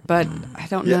card, but I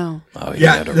don't know. Oh,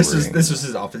 yeah, this was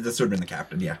his office. This would have been the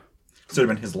captain. Yeah, this would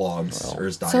have been his logs or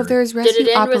his diary. So if there's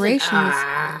rescue operations.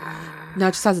 No,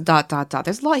 it just has a ...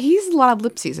 There's a lot. He's a lot of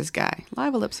ellipses. This guy, a lot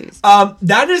of ellipses.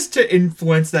 That is to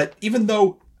influence that. Even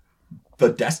though the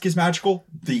desk is magical,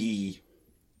 the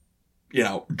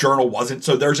journal wasn't.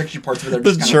 So there's actually parts of it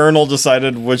that the journal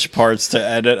decided which parts to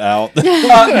edit out.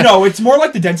 No, it's more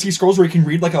like the Dead Sea Scrolls where you can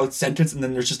read like a sentence and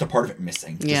then there's just a part of it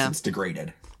missing. Yeah, it's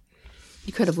degraded.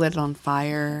 You could have lit it on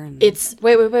fire. It's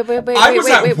wait. I was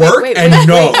at work and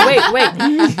no.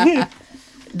 Wait.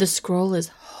 The scroll is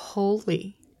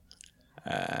holy,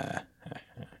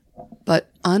 but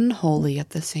unholy at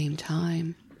the same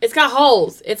time. It's got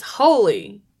holes. It's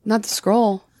holy. Not the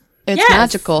scroll. It's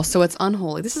magical, so it's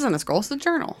unholy. This isn't a scroll, it's a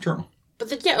journal. Journal. But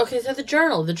so the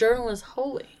journal. The journal is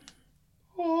holy.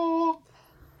 Oh.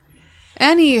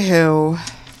 Anywho,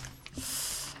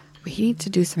 we need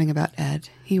to do something about Ed.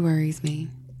 He worries me.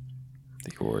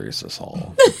 He worries us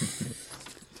all.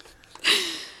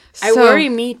 I worry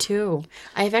me too.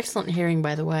 I have excellent hearing,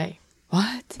 by the way.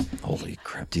 What? Holy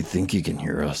crap, do you think he can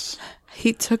hear us?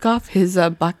 He took off his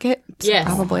bucket? Yes.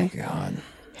 Probably. Oh my God.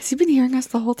 Has he been hearing us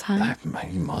the whole time?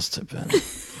 He must have been.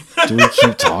 Do we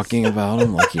keep talking about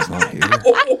him like he's not here?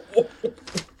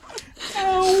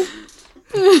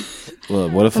 Well,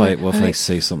 what if I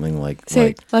say something like...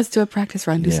 Let's do a practice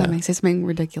run. Do something. Say something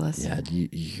ridiculous. Yeah, do you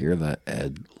hear that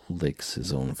Ed licks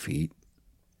his own feet?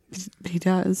 He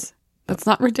does. That's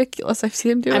not ridiculous. I've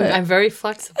seen him do it. I'm very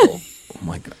flexible. Oh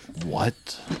my God.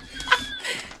 What?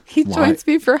 He joins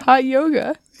me for hot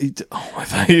yoga. I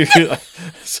thought you...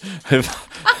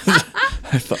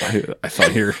 I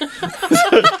thought you were...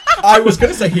 I was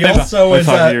going to say he also is...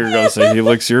 I thought you were going to say he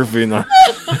licks your feet.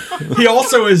 He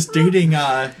also is dating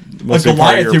a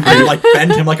Goliath who can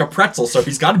bend him like a pretzel, so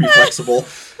he's got to be flexible.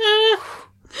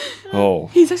 Oh.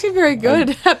 He's actually very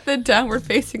good at the downward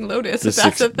facing lotus.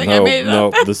 That's the thing I made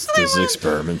up. No, this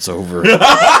experiment's over.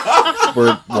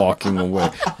 We're walking away.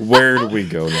 Where do we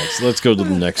go next? Let's go to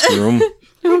the next room.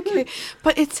 Okay.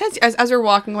 But it says, as we're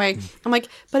walking away, I'm like,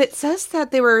 but it says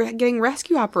that they were getting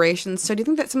rescue operations, so do you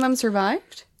think that some of them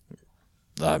survived?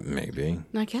 Maybe.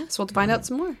 I guess. We'll find out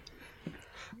some more.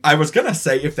 I was going to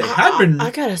say, if they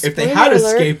had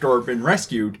escaped or been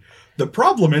rescued, the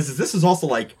problem is this is also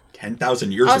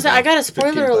 10,000 years ago. I got a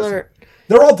spoiler alert.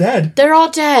 They're all dead. They're all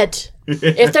dead.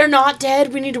 If they're not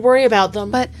dead, we need to worry about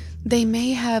them. But they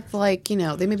may have, like, you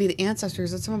know, they may be the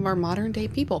ancestors of some of our modern day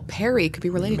people. Perry could be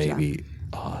related to them. Maybe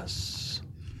us.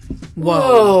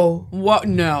 Whoa. What?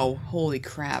 No. Holy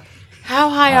crap. How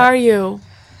high are you?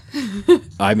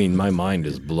 I mean, my mind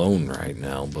is blown right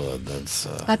now, but that's...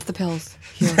 That's the pills.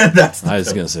 I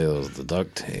was going to say that was the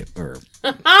duct tape, or...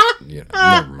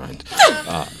 never mind.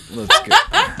 Let's go.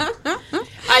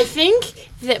 I think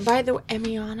that, by the way,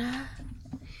 Emiana...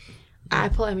 I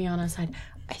pull Emiana aside.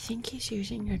 I think he's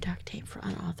using your duct tape for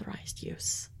unauthorized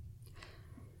use.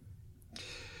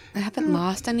 I haven't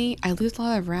lost any. I lose a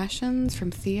lot of rations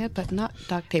from Thea, but not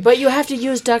duct tape. But you have to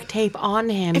use duct tape on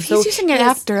him. If he's using it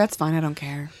after, that's fine. I don't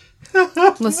care.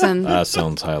 Listen. That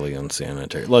sounds highly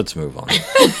unsanitary. Let's move on.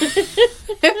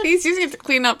 If he's using it to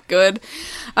clean up, good.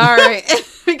 All right.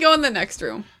 We go in the next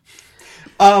room.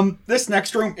 This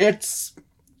next room, it's...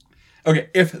 Okay,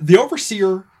 if the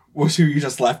Overseer was who you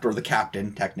just left, or the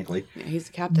captain, technically. Yeah, he's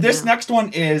the captain This now. next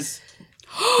one is...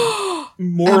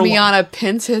 more Amiana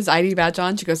pins his ID badge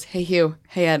on. She goes, hey, Hugh.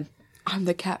 Hey, Ed. I'm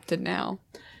the captain now.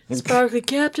 Sparkly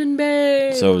Captain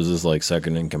Bay. So is this like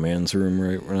second in command's room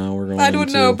right now we're going I don't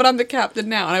into? know, but I'm the captain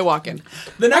now. And I walk in.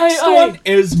 The next one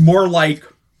is more like...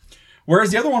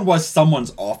 Whereas the other one was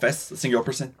someone's office, a single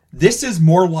person. This is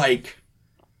more like...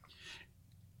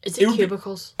 Is it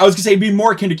cubicles? I was going to say, it'd be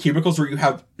more akin to cubicles where you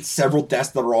have several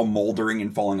desks that are all moldering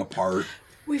and falling apart.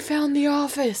 We found the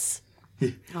office.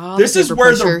 This is where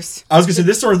I was going to say,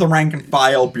 this is where the rank and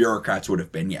file bureaucrats would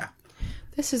have been, yeah.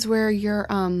 This is where your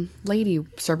lady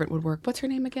servant would work. What's her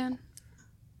name again?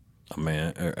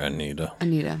 Anita.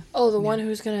 Anita. Oh, the one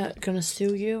who's gonna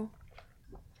sue you?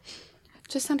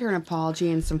 Just send her an apology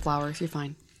and some flowers. You're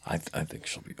fine. I think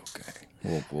she'll be okay.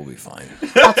 We'll be fine.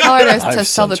 I'll tell her to I've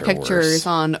sell the sent her pictures worse.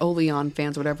 on Oleon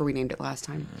fans, whatever we named it last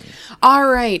time. All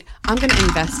right. I'm going to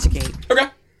investigate. Okay.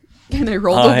 And I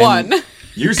rolled a 1.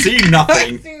 You see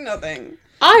nothing. I see nothing.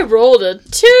 I rolled a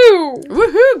 2.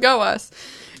 Woohoo, go us.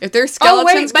 If there's Oh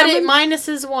skeletons wait, but coming, it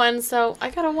minuses 1, so I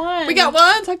got a 1. we got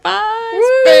 1. High five.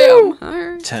 Woo! Bam.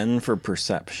 All right. 10 for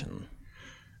perception.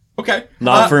 Okay.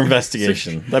 Not for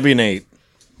investigation. That'd be an 8.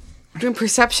 Doing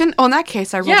perception? Oh, in that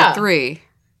case, I rolled Yeah. a 3.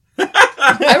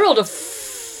 I rolled a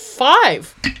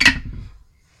 5.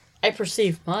 I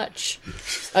perceive much.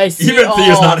 I see Even all.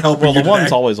 Thea's not helping Well, you the one's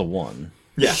today. always a 1.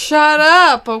 Yeah. Shut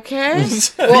up, okay?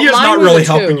 Thea's mine not was really a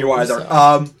 2, helping you either.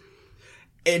 so.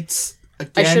 It's...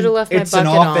 Again, I should've left my it's an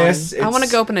bucket on. office. I want to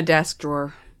go open a desk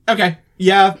drawer. Okay.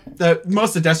 Yeah,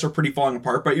 most of the desks are pretty falling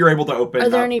apart, but you're able to open... Are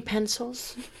there any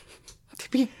pencils?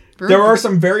 There are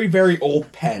some very, very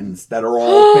old pens that are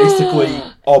all basically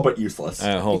all but useless.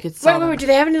 I You hope. could sell Wait, do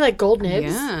they have any like gold them.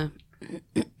 nibs? Yeah.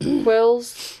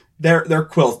 Quills? They're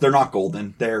quills. They're not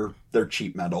golden. They're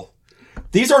cheap metal.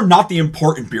 These are not the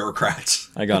important bureaucrats.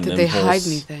 I got Did an they impulse. hide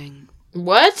anything?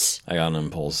 What? I got an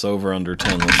impulse. Over under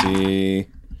 10. Let's see.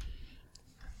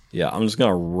 Yeah, I'm just going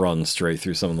to run straight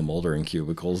through some of the moldering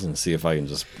cubicles and see if I can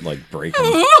just, like, break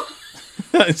them.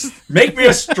 Make me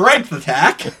a strength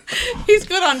attack. He's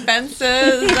good on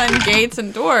fences and gates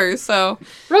and doors, so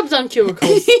Rubs on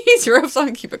cubicles. he's ropes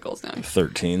on cubicles now.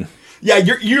 13. Yeah,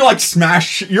 you're like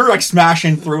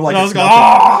smashing through like. I was it's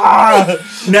going,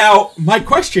 nothing. Now, my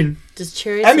question, Does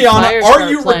Chariots of Fire Emiana, start are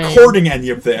you playing? recording any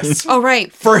of this? Oh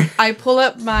right. For I pull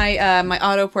up my my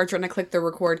auto portrait and I click the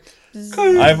record.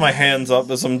 I have my hands up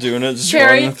as I'm doing it, just running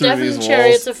Chariot, through definitely these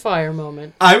Chariots walls. of Fire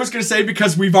moment. I was gonna say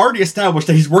because we've already established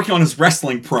that he's working on his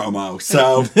wrestling promo,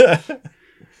 so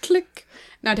Click.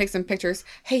 Now take some pictures.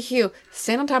 Hey Hugh,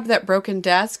 stand on top of that broken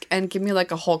desk and give me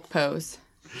like a Hulk pose.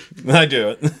 I do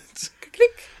it.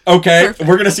 Click. okay, Perfect.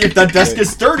 we're gonna see if that desk is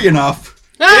sturdy enough.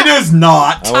 It is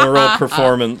not. I want to roll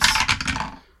performance.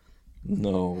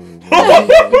 No.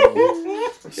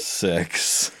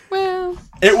 6. Well,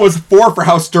 It was 4 for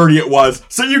how sturdy it was.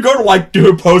 So you go to like do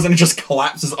a pose and it just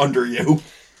collapses under you.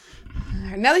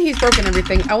 now that he's broken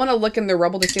everything, I want to look in the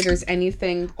rubble to see if there's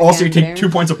anything. Also, you down take there. 2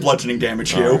 points of bludgeoning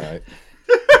damage, Hugh. All right.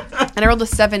 And I rolled a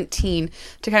 17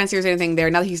 to kind of see if there's anything there.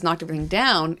 Now that he's knocked everything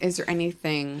down, is there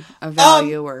anything of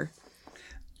value or?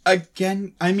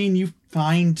 Again, I mean, you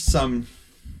find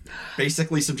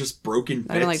basically some just broken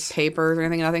I don't know, like bits. papers or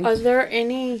anything. Nothing. Are there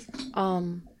any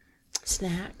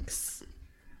snacks?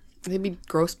 They'd be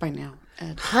gross by now,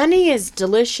 Ed. Honey is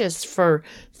delicious for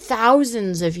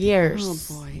thousands of years.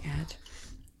 Oh boy, Ed.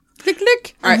 Click,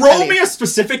 click. All right, Roll Eddie. me a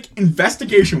specific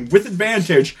investigation with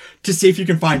advantage to see if you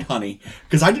can find honey.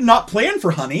 Because I did not plan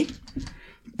for honey.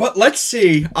 But let's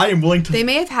see. I am willing to... They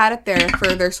may have had it there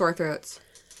for their sore throats.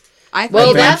 I Well,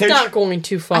 think that's Advantage? not going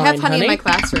to I find have honey in my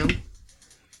classroom.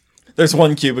 There's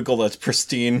one cubicle that's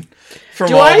pristine from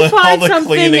Do all I the find something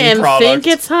cleaning and products. think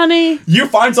it's honey? You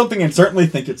find something and certainly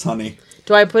think it's honey.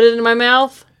 Do I put it in my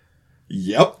mouth?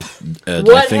 Yep. Ed,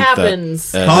 What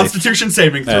happens? Constitution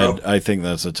saving throw. Ed, I think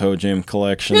that's a Toe Jam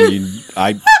collection.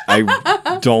 I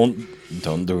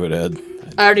don't do it, Ed.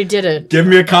 I already did it. Give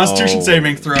me a Constitution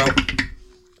saving throw.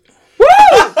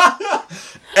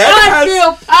 I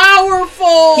feel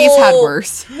powerful. He's had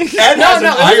worse. Ed No, has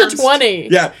no, an it iron was a 20.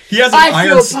 Yeah, he has an I iron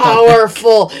feel stomach.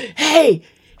 powerful. Hey,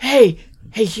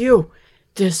 you.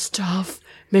 This stuff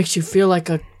makes you feel like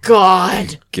a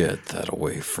god. Get that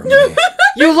away from me.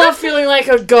 You love feeling like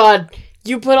a god.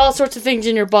 You put all sorts of things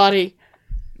in your body.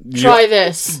 Try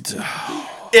this.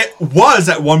 It was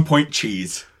at one point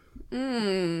cheese.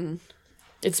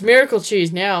 It's miracle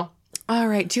cheese now. All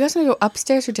right. Do you guys want to go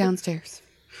upstairs or downstairs?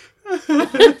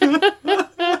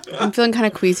 I'm feeling kind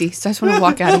of queasy, so I just want to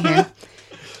walk out of here.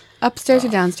 Upstairs or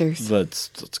downstairs? Let's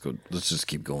go. Let's just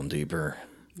keep going deeper.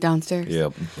 Downstairs.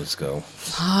 Yep, let's go.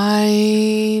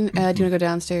 Fine. Do you want to go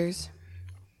downstairs?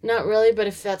 Not really, but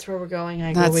if that's where we're going,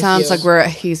 I go That with sounds you. like where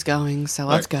he's going, so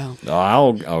let's go.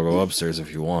 I'll go upstairs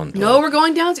if you want. No, we're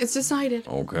going downstairs. It's decided.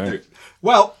 Okay.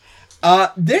 Well,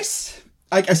 this,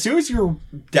 like, as soon as you're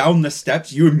down the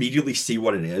steps, you immediately see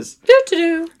what it is.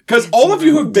 Do-do-do. Because all of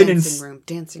you have been in...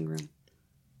 Dancing room.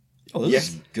 Oh, this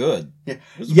is good. Yeah.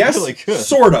 This is Yes, really good.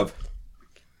 sort of.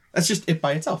 That's just it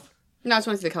by itself. No, I just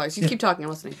want to see the colors. You keep talking. I'm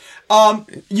listening.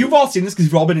 You've all seen this because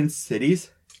you've all been in cities.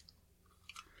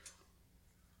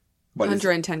 What is-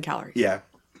 110 calories. Yeah.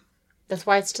 That's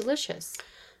why it's delicious.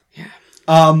 Yeah.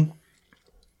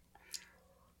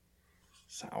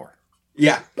 Sour.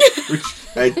 Yeah. Which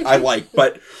I like,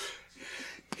 but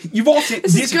you've all seen...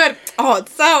 This is good. Oh,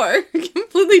 it's sour.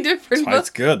 Completely different. It's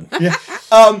good. Yeah.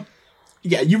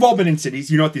 Yeah, you've all been in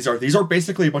cities. You know what these are. These are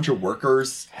basically a bunch of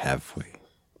workers. Have we?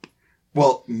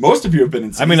 Well, most of you have been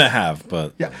in cities. I mean, I have,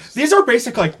 but... Yeah. These are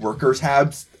basically like workers'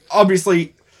 habs.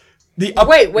 Obviously, the...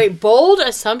 Wait. Bold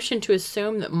assumption to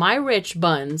assume that my rich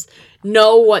buns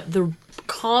know what the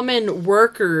common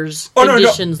workers'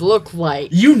 conditions look like.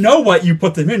 You know what you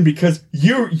put them in because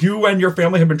you and your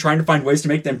family have been trying to find ways to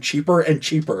make them cheaper and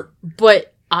cheaper.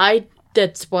 But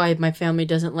that's why my family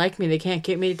doesn't like me. They can't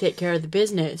get me to take care of the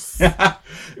business.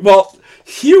 Well,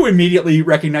 Hugh immediately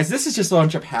recognized this is just a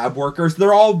bunch of hab workers.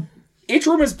 They're all... Each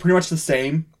room is pretty much the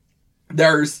same.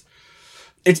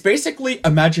 It's basically,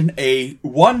 imagine a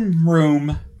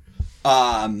one-room,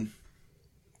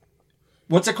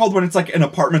 what's it called when it's like an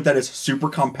apartment that is super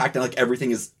compact and like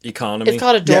everything is... Economy. It's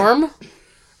called a dorm?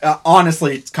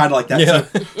 Honestly, it's kind of like that. Yeah.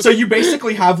 So you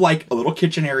basically have like a little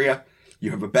kitchen area.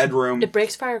 You have a bedroom. It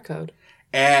breaks fire code.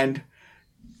 And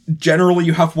generally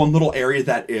you have one little area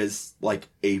that is like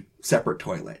a separate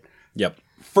toilet. Yep.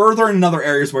 Further in other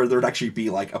areas where there'd actually be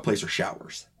like a place for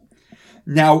showers.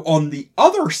 Now on the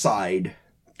other side,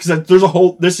 because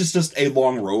this is just a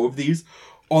long row of these.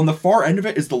 On the far end of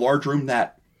it is the large room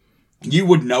that you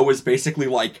would know is basically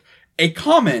like a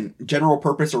common general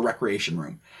purpose or recreation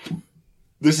room.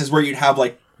 This is where you'd have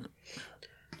like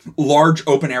large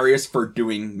open areas for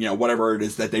doing, whatever it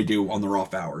is that they do on their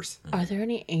off hours. Are there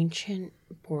any ancient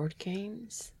board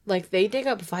games? Like, they dig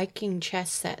up Viking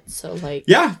chess sets, so like...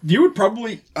 Yeah, you would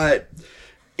probably...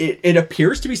 It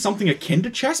appears to be something akin to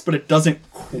chess, but it doesn't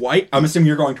quite... I'm assuming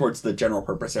you're going towards the general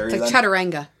purpose area. It's like then.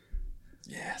 Chaturanga.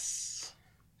 Yes.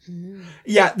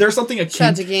 Yeah, there's something akin... Shout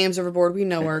out to Games Overboard. We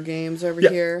know our games over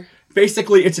here.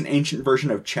 Basically, it's an ancient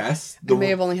version of chess. I may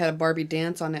have only had a Barbie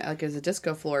dance on it like as a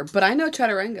disco floor, but I know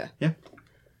Chaturanga. Yeah.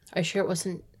 Are you sure it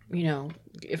wasn't,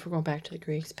 if we're going back to the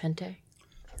Greeks, Pente?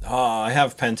 Oh, I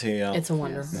have Penty. It's a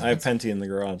wonder. I have Penty in the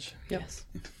garage. Yes.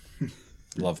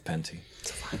 Love Penty.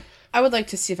 I would like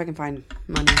to see if I can find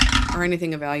money or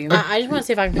anything of value. I just want to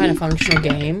see if I can find a functional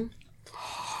game.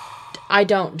 I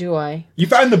don't, do I? You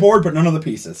found the board, but none of the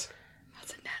pieces.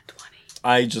 That's a nat 20.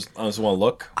 I just want to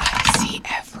look. I see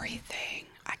everything.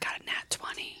 I got a nat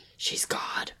 20. She's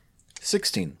God.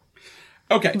 16.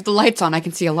 Okay. With the lights on, I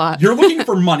can see a lot. You're looking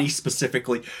for money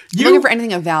specifically. I'm looking for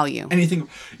anything of value. anything.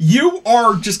 You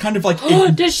are just kind of like...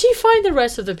 Does she find the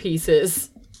rest of the pieces?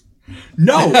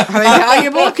 No. Are they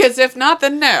valuable? Because if not,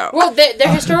 then no. Well, they're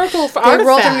historical for They're rolled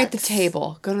artifacts. underneath the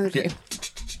table. Go to the table.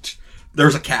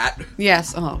 There's a cat.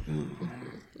 Yes. Oh.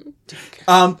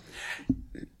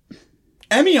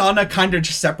 Emiana kind of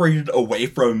just separated away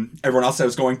from everyone else that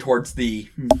was going towards the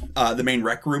main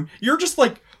rec room. You're just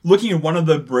like looking in one of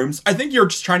the rooms. I think you're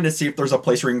just trying to see if there's a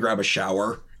place where you can grab a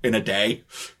shower in a day.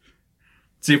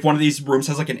 See if one of these rooms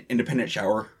has like an independent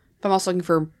shower. But I'm also looking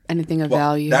for anything of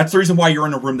value. That's the reason why you're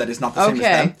in a room that is not the same as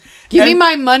them. Give me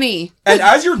my money. And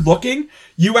as you're looking,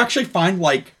 you actually find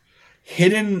like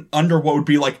hidden under what would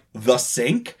be like the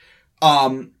sink,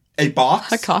 a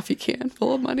box. A coffee can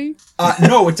full of money?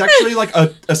 No, it's actually like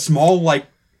a small, like,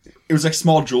 it was like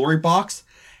small jewelry box.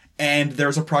 And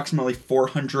there's approximately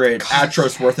 400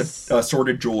 Atros worth of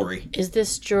assorted jewelry. Is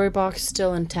this jewelry box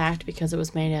still intact because it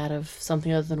was made out of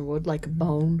something other than wood, like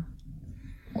bone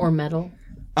or metal?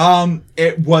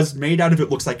 It was made out of, it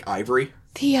looks like ivory.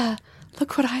 Thea,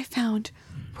 look what I found.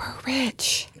 We're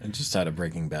rich. I just had a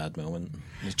Breaking Bad moment.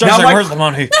 Now Like, my- where's the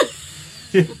money?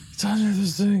 It's under the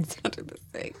sink. Under the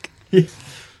sink.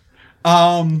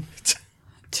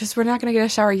 Just, we're not going to get a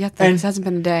shower yet, though. It hasn't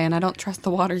been a day, and I don't trust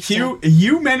the water.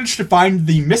 You managed to find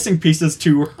the missing pieces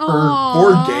to her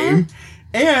board game,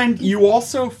 and you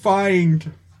also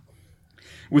find,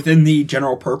 within the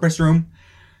general purpose room...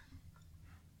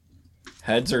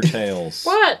 Heads or tails?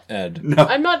 What? Ed. No.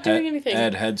 I'm not doing anything.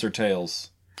 Ed, heads or tails?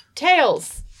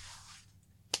 Tails.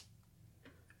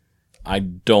 I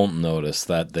don't notice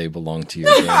that they belong to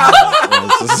your game.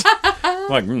 I'm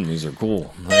like, these are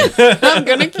cool. I'm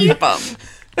going to keep them.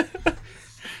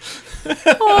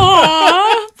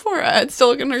 Aww. Poor Ed, still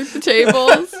looking at the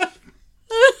tables.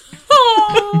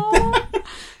 Aww.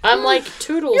 I'm like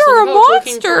Toodles. You're in a Hook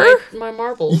monster. looking for my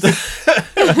marbles.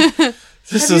 Have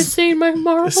you seen my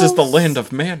marbles? This is the land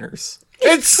of manners.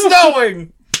 It's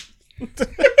snowing!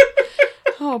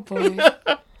 Oh, boy.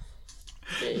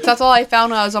 So that's all I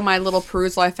found when I was on my little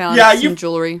perusal. I found some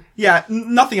jewelry. Yeah,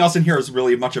 nothing else in here is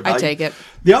really much of value. I take it.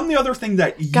 The only other thing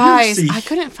that you Guys, see... I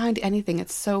couldn't find anything.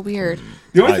 It's so weird.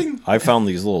 The only thing... I found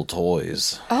these little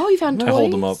toys. Oh, you found toys? I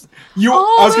hold them up. I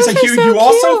was going to say, Hugh, so you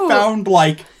also cute. found,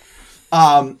 like,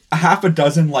 a half a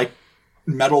dozen, like,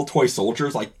 metal toy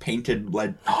soldiers, like, painted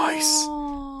lead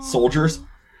soldiers.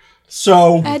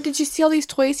 So... Ed, did you see all these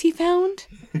toys he found?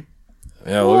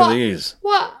 Yeah, look at these.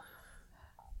 What?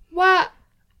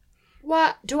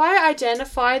 Do I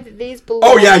identify that these belong?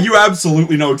 Oh, yeah, you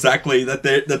absolutely know exactly that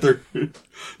they're...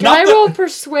 Can I roll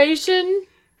persuasion?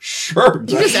 Sure.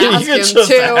 You just You ask can him, just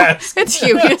too. ask. It's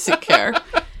you. He doesn't care.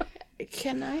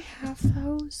 Can I have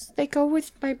those? They go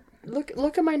with my...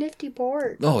 Look at my nifty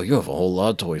board. Oh, you have a whole lot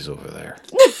of toys over there.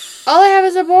 All I have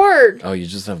is a board. Oh, you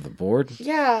just have the board?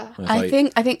 Yeah. I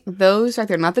think those right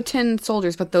there, not the tin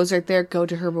soldiers, but those right there go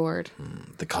to her board.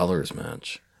 The colors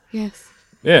match. Yes.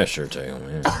 Yeah, sure, Tail.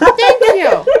 Yeah. Thank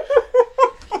you.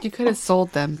 You could have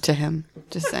sold them to him.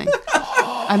 Just saying.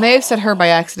 I may have said her by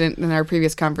accident in our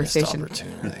previous Missed conversation.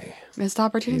 opportunity. Missed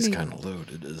opportunity. He's kind of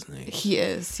loaded, isn't he? He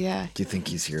is, yeah. Do you think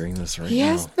he's hearing this right He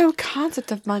now? has no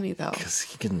concept of money, though. Because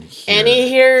he can hear. And he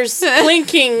hears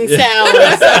clinking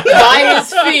sounds by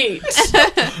his feet.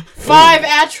 5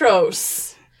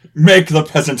 Atros. Make the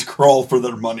peasants crawl for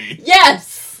their money.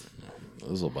 Yes.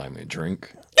 This will buy me a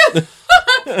drink.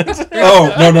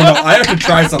 Oh, no. I have to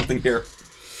try something here.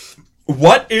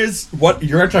 What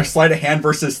you're going to sleight of hand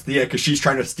versus Thea because she's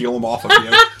trying to steal them off of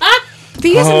you.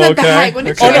 Thea's in the bag. When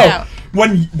did you Oh, get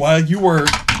no.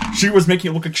 out? She was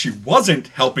making it look like she wasn't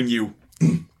helping you.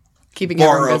 Keeping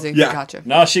everyone Borrow. busy. Yeah. Gotcha.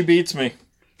 No, she beats me.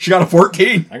 She got a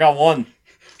 14. I got 1.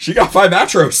 She got 5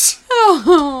 Atros.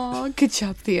 Oh, good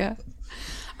job, Thea.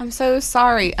 I'm so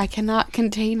sorry. I cannot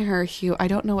contain her, Hugh. I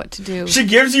don't know what to do. She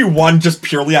gives you 1 just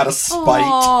purely out of spite.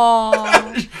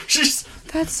 Aww. She's...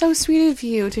 That's so sweet of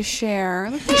you to share.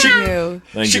 Look at you.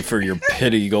 Thank you for your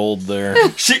pity gold there.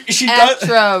 She does...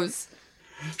 Astros.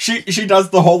 She does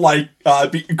the whole, like,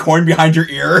 coin behind your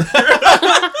ear.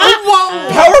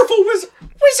 Powerful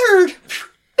wizard!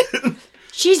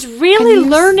 She's really And you-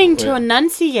 learning to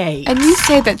enunciate. And you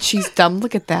say that she's dumb.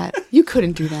 Look at that. You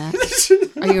couldn't do that.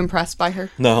 Are you impressed by her?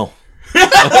 No.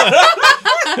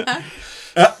 I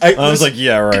I was like,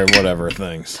 yeah, right, whatever,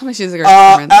 thanks. Tell me she's a great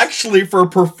performance. actually, for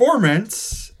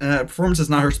performance is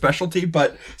not her specialty,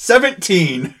 but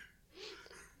 17.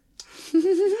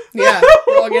 Yeah,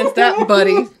 roll against that,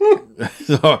 buddy.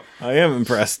 So, I am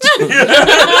impressed.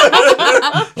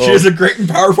 She is a great and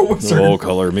powerful wizard. The whole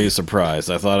color me surprised.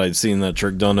 I thought I'd seen that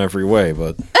trick done every way,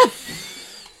 but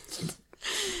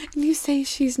And you say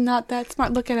she's not that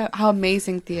smart. Look at how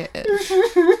amazing Thea is.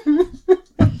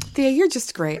 Thea, you're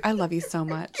just great. I love you so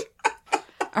much.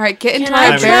 All right, get into Can I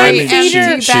my try very and empty feed her?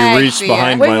 bag, she reached Thea.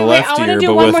 behind Wait, my wait, left I wanna ear, do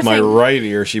but one with more my thing. right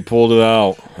ear, she pulled it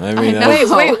out. I mean, know.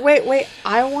 Wait.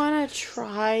 I want to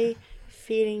try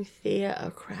feeding Thea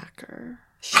a cracker.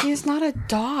 She is not a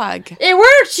dog. It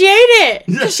worked. She ate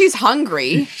it. She's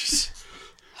hungry.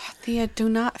 Thea, do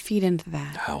not feed into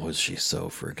that. how is she so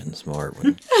freaking smart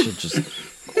when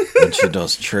she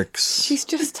does tricks? She's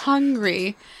just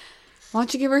hungry. Why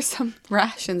don't you give her some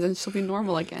rations and she'll be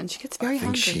normal again? She gets very I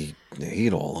think hungry. she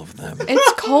ate all of them.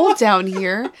 It's cold down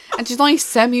here, and she's only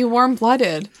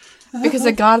semi-warm-blooded. Because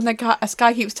the god in the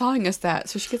sky keeps telling us that,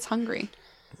 so she gets hungry.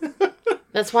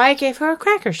 That's why I gave her a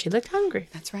cracker. She looked hungry.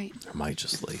 That's right. I might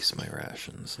just lace my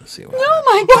rations and see what Oh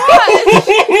my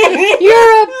god!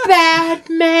 You're a bad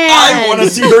man. I want to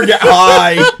see her get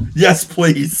high. Yes,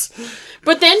 please.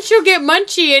 But then she'll get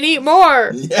munchy and eat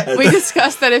more. Yes. We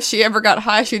discussed that if she ever got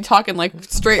high, she'd talk in like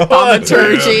straight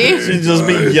thaumaturgy. She'd just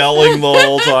be yelling the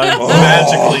whole time.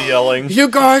 Magically yelling. You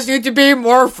guys need to be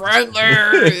more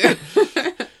friendly.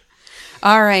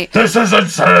 All right. This isn't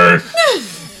safe.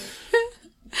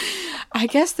 I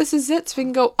guess this is it, so we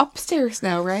can go upstairs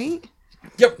now, right?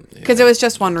 Yep. Because it was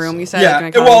just one room. You said. Yeah.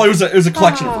 Well, it was a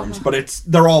collection of rooms, but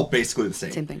they're all basically the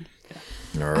same. Same thing.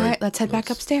 All All right, let's head back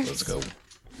upstairs. Let's go.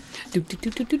 Do, do, do,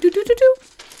 do, do, do, do, do.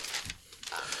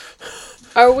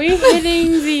 Are we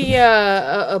hitting the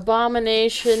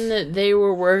abomination that they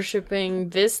were worshipping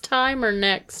this time or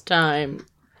next time?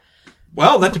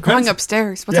 Well, that Going depends.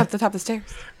 upstairs. What's up the top of the stairs?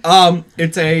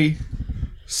 It's a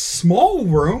small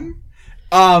room.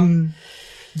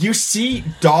 You see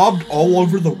daubed all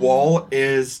over the wall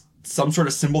is some sort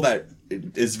of symbol that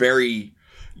is very.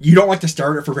 You don't like to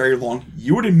stare at it for very long.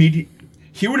 He would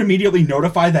immediately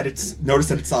notify that it's an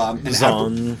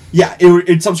Zon.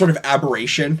 it's some sort of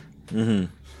aberration. Mm-hmm.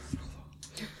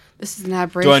 This is an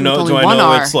aberration Do I know- with only do I one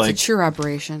know R. it's like- a true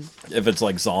aberration. If it's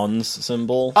like Zon's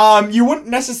symbol. You wouldn't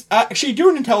necessarily actually do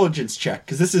an intelligence check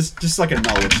because this is just like a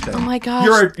knowledge thing. Oh my gosh.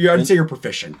 I'd say you're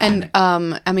proficient. And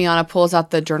Emiana pulls out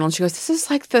the journal and she goes, "This is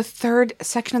like the third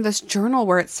section of this journal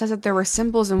where it says that there were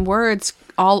symbols and words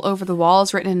all over the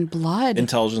walls written in blood."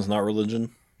 Intelligence, not religion.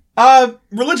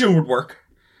 Religion would work.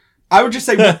 I would just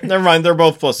say Never mind, they're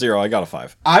both +0. I got a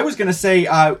 5. I was gonna say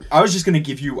I was just gonna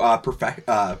give you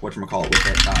whatchamacallit with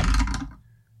it.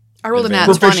 I rolled a nat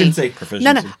Proficiency. 20.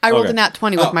 No, I rolled a nat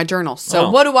 20 with my journal. So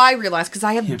what do I realize? Because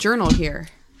I have the journal here.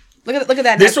 Look at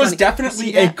that. This nat was 20. definitely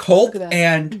See a that? cult, Look at that.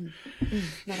 and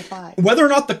Not a 5. whether or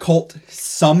not the cult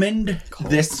summoned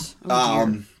this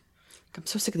I'm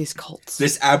so sick of these cults.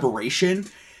 this Mm-hmm. aberration,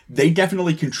 they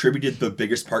definitely contributed the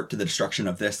biggest part to the destruction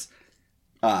of this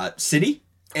city.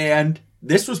 And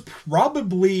this is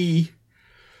probably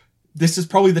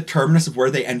the terminus of where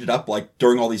they ended up, like,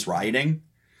 during all these rioting.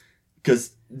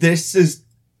 Because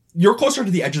you're closer to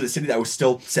the edge of the city that was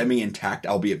still semi-intact,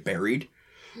 albeit buried.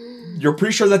 You're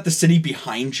pretty sure that the city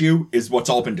behind you is what's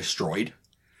all been destroyed.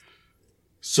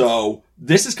 So,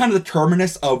 this is kind of the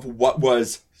terminus of what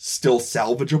was still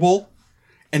salvageable.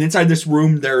 And inside this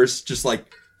room, there's just, like,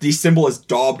 the symbol is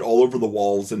daubed all over the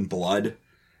walls in blood.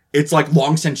 It's, like,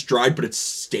 long since dried, but it's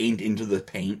stained into the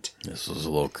paint. This is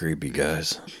a little creepy,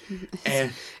 guys.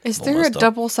 And Is there a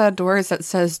double set of doors that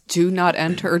says "Do not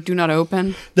enter" or "Do not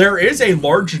open"? there is a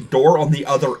large door on the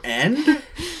other end.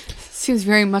 Seems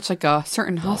very much like a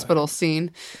certain hospital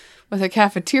scene with a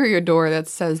cafeteria door that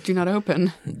says "Do not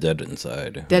open." Dead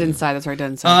inside. Dead inside. That's right.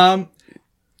 Dead inside.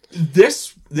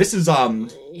 This is,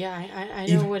 Yeah, I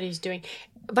know what he's doing.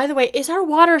 By the way, is our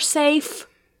water safe?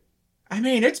 I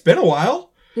mean, it's been a while.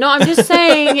 No, I'm just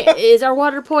saying, is our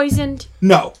water poisoned?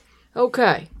 No.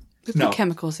 Okay. We no. put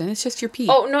chemicals in. It's just your pee.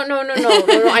 Oh, no.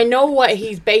 I know what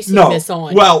he's basing No. this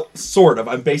on. Well, sort of.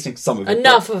 I'm basing some of it.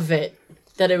 Enough of it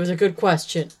that it was a good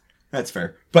question. That's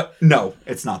fair. But no,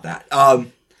 it's not that.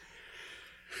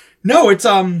 No, it's,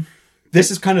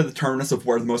 this is kind of the terminus of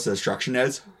where most of the destruction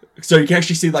is. So you can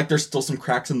actually see, like, there's still some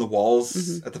cracks in the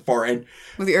walls at the far end.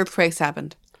 Where the earthquakes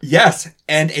happened. Yes,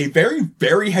 and a very,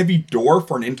 very heavy door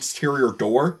for an interior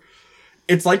door.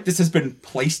 It's like this has been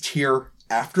placed here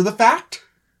after the fact.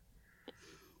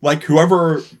 Like,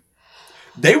 whoever...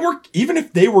 even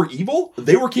if they were evil,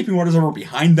 they were keeping whatever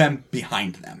behind them.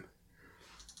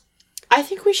 I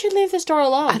think we should leave this door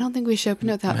alone. I don't think we should open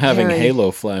it without I'm having Harry Halo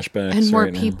flashbacks and more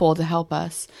right now. people to help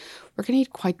us. We're going to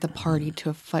need quite the party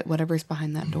to fight whatever's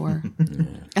behind that door.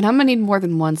 And I'm going to need more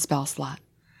than one spell slot.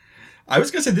 I was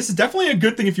going to say, this is definitely a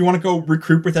good thing if you want to go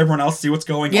recruit with everyone else, see what's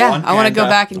going on. Yeah, I want to go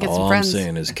back and get some All friends. I'm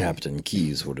saying is Captain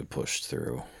Keys would have pushed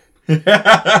through. And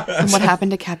what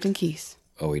happened to Captain Keys?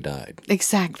 Oh, he died.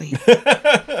 Exactly.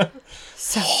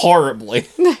 Horribly.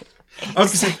 I was going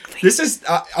to say, this is,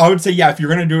 I would say, yeah, if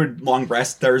you're going to do a long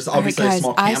rest, there's obviously guys, a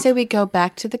small camp. I say we go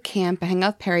back to the camp, hang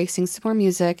out with Perry, sing some more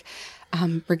music,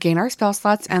 regain our spell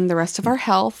slots and the rest of our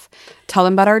health, tell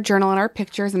them about our journal and our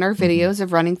pictures and our videos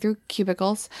of running through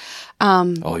cubicles.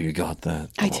 Oh, you got that?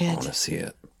 I did. I want to see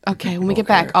it. Okay, when we get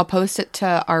back, I'll post it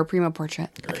to our Primo Portrait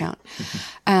account.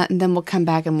 And then we'll come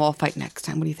back and we'll fight next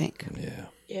time. What do you think?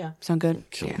 Yeah. Sound good?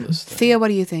 Kill this thing. Thea, what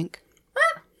do you think?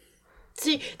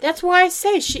 See, that's why I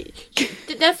say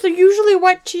that's usually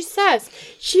what she says.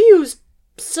 She used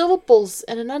syllables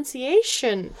and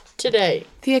enunciation today.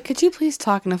 Thea, could you please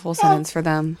talk in a full sentence for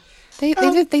them? They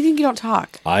think you don't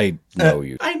talk. I know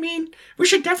you. I mean, we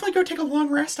should definitely go take a long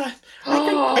rest.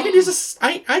 I could use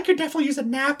I could definitely use a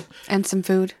nap. And some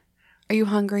food. Are you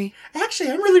hungry?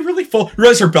 Actually, I'm really, really full.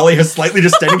 Realize her belly has slightly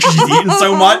distended because she's eaten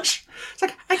so much. It's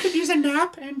like, I could use a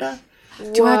nap and,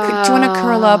 Do you want to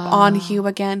curl up on Hugh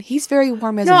again? He's very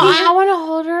warm, isn't he? No, I want to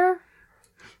hold her.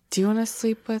 Do you want to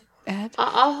sleep with Ed?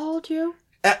 I'll hold you.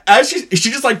 As she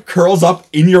just like curls up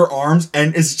in your arms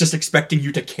and is just expecting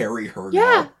you to carry her Yeah.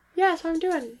 now. Yeah, that's what I'm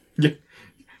doing. Yeah.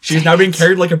 She's now being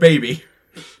carried like a baby.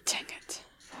 Dang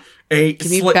it. Give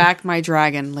me sli- back my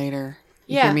dragon later.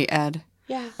 You Yeah. hear me, Ed?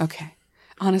 Yeah. Okay.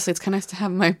 Honestly, it's kind of nice to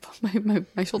have my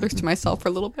shoulders to myself for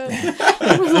a little bit.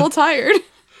 I was a little tired.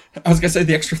 I was going to say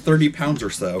the extra 30 pounds or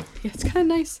so. Yeah, it's kind of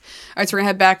nice. All right, so we're going to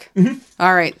head back.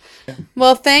 All right.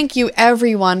 Well, thank you,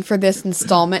 everyone, for this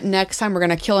installment. Next time, we're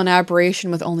going to kill an aberration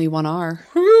with only one R.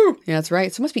 Woo! Yeah, that's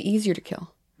right. So it must be easier to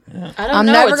kill. I I'm don't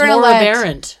know. never It's gonna more let-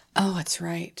 aberrant. Oh, that's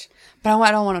right. But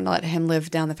I don't want to let him live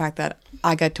down the fact that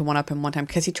I got to one-up him one time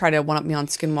because he tried to one-up me on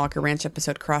Skinwalker Ranch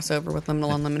episode crossover with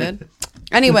Liminal Unlimited.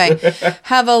 Anyway,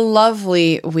 have a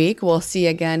lovely week. We'll see you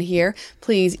again here.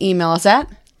 Please email us at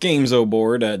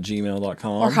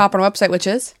gamesoboard@gmail.com or hop on our website, which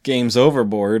is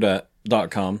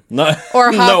gamesoverboard.com. No,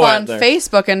 or hop no on at there.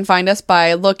 Facebook and find us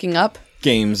by looking up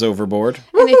Games Overboard.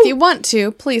 And if you want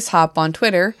to, please hop on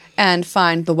Twitter and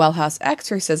find the Wellhouse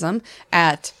Exorcism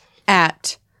at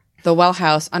the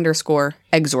Wellhouse_exorc.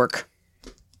 Exorc.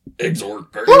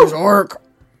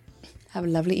 Have a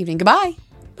lovely evening. Goodbye.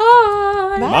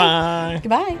 Bye. Bye.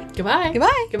 Goodbye. Goodbye.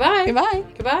 Goodbye. Goodbye. Goodbye.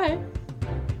 Goodbye.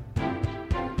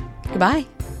 Goodbye.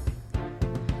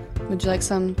 Would you like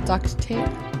some duct tape?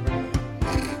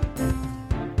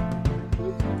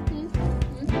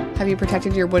 Have you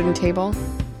protected your wooden table?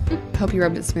 I hope you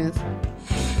rubbed it smooth.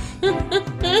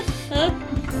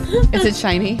 Is it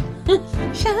shiny?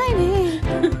 Shiny.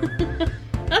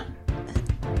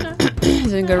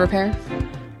 Is it in good repair?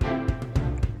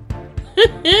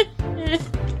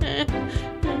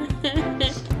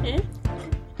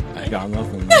 I got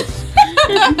nothing else.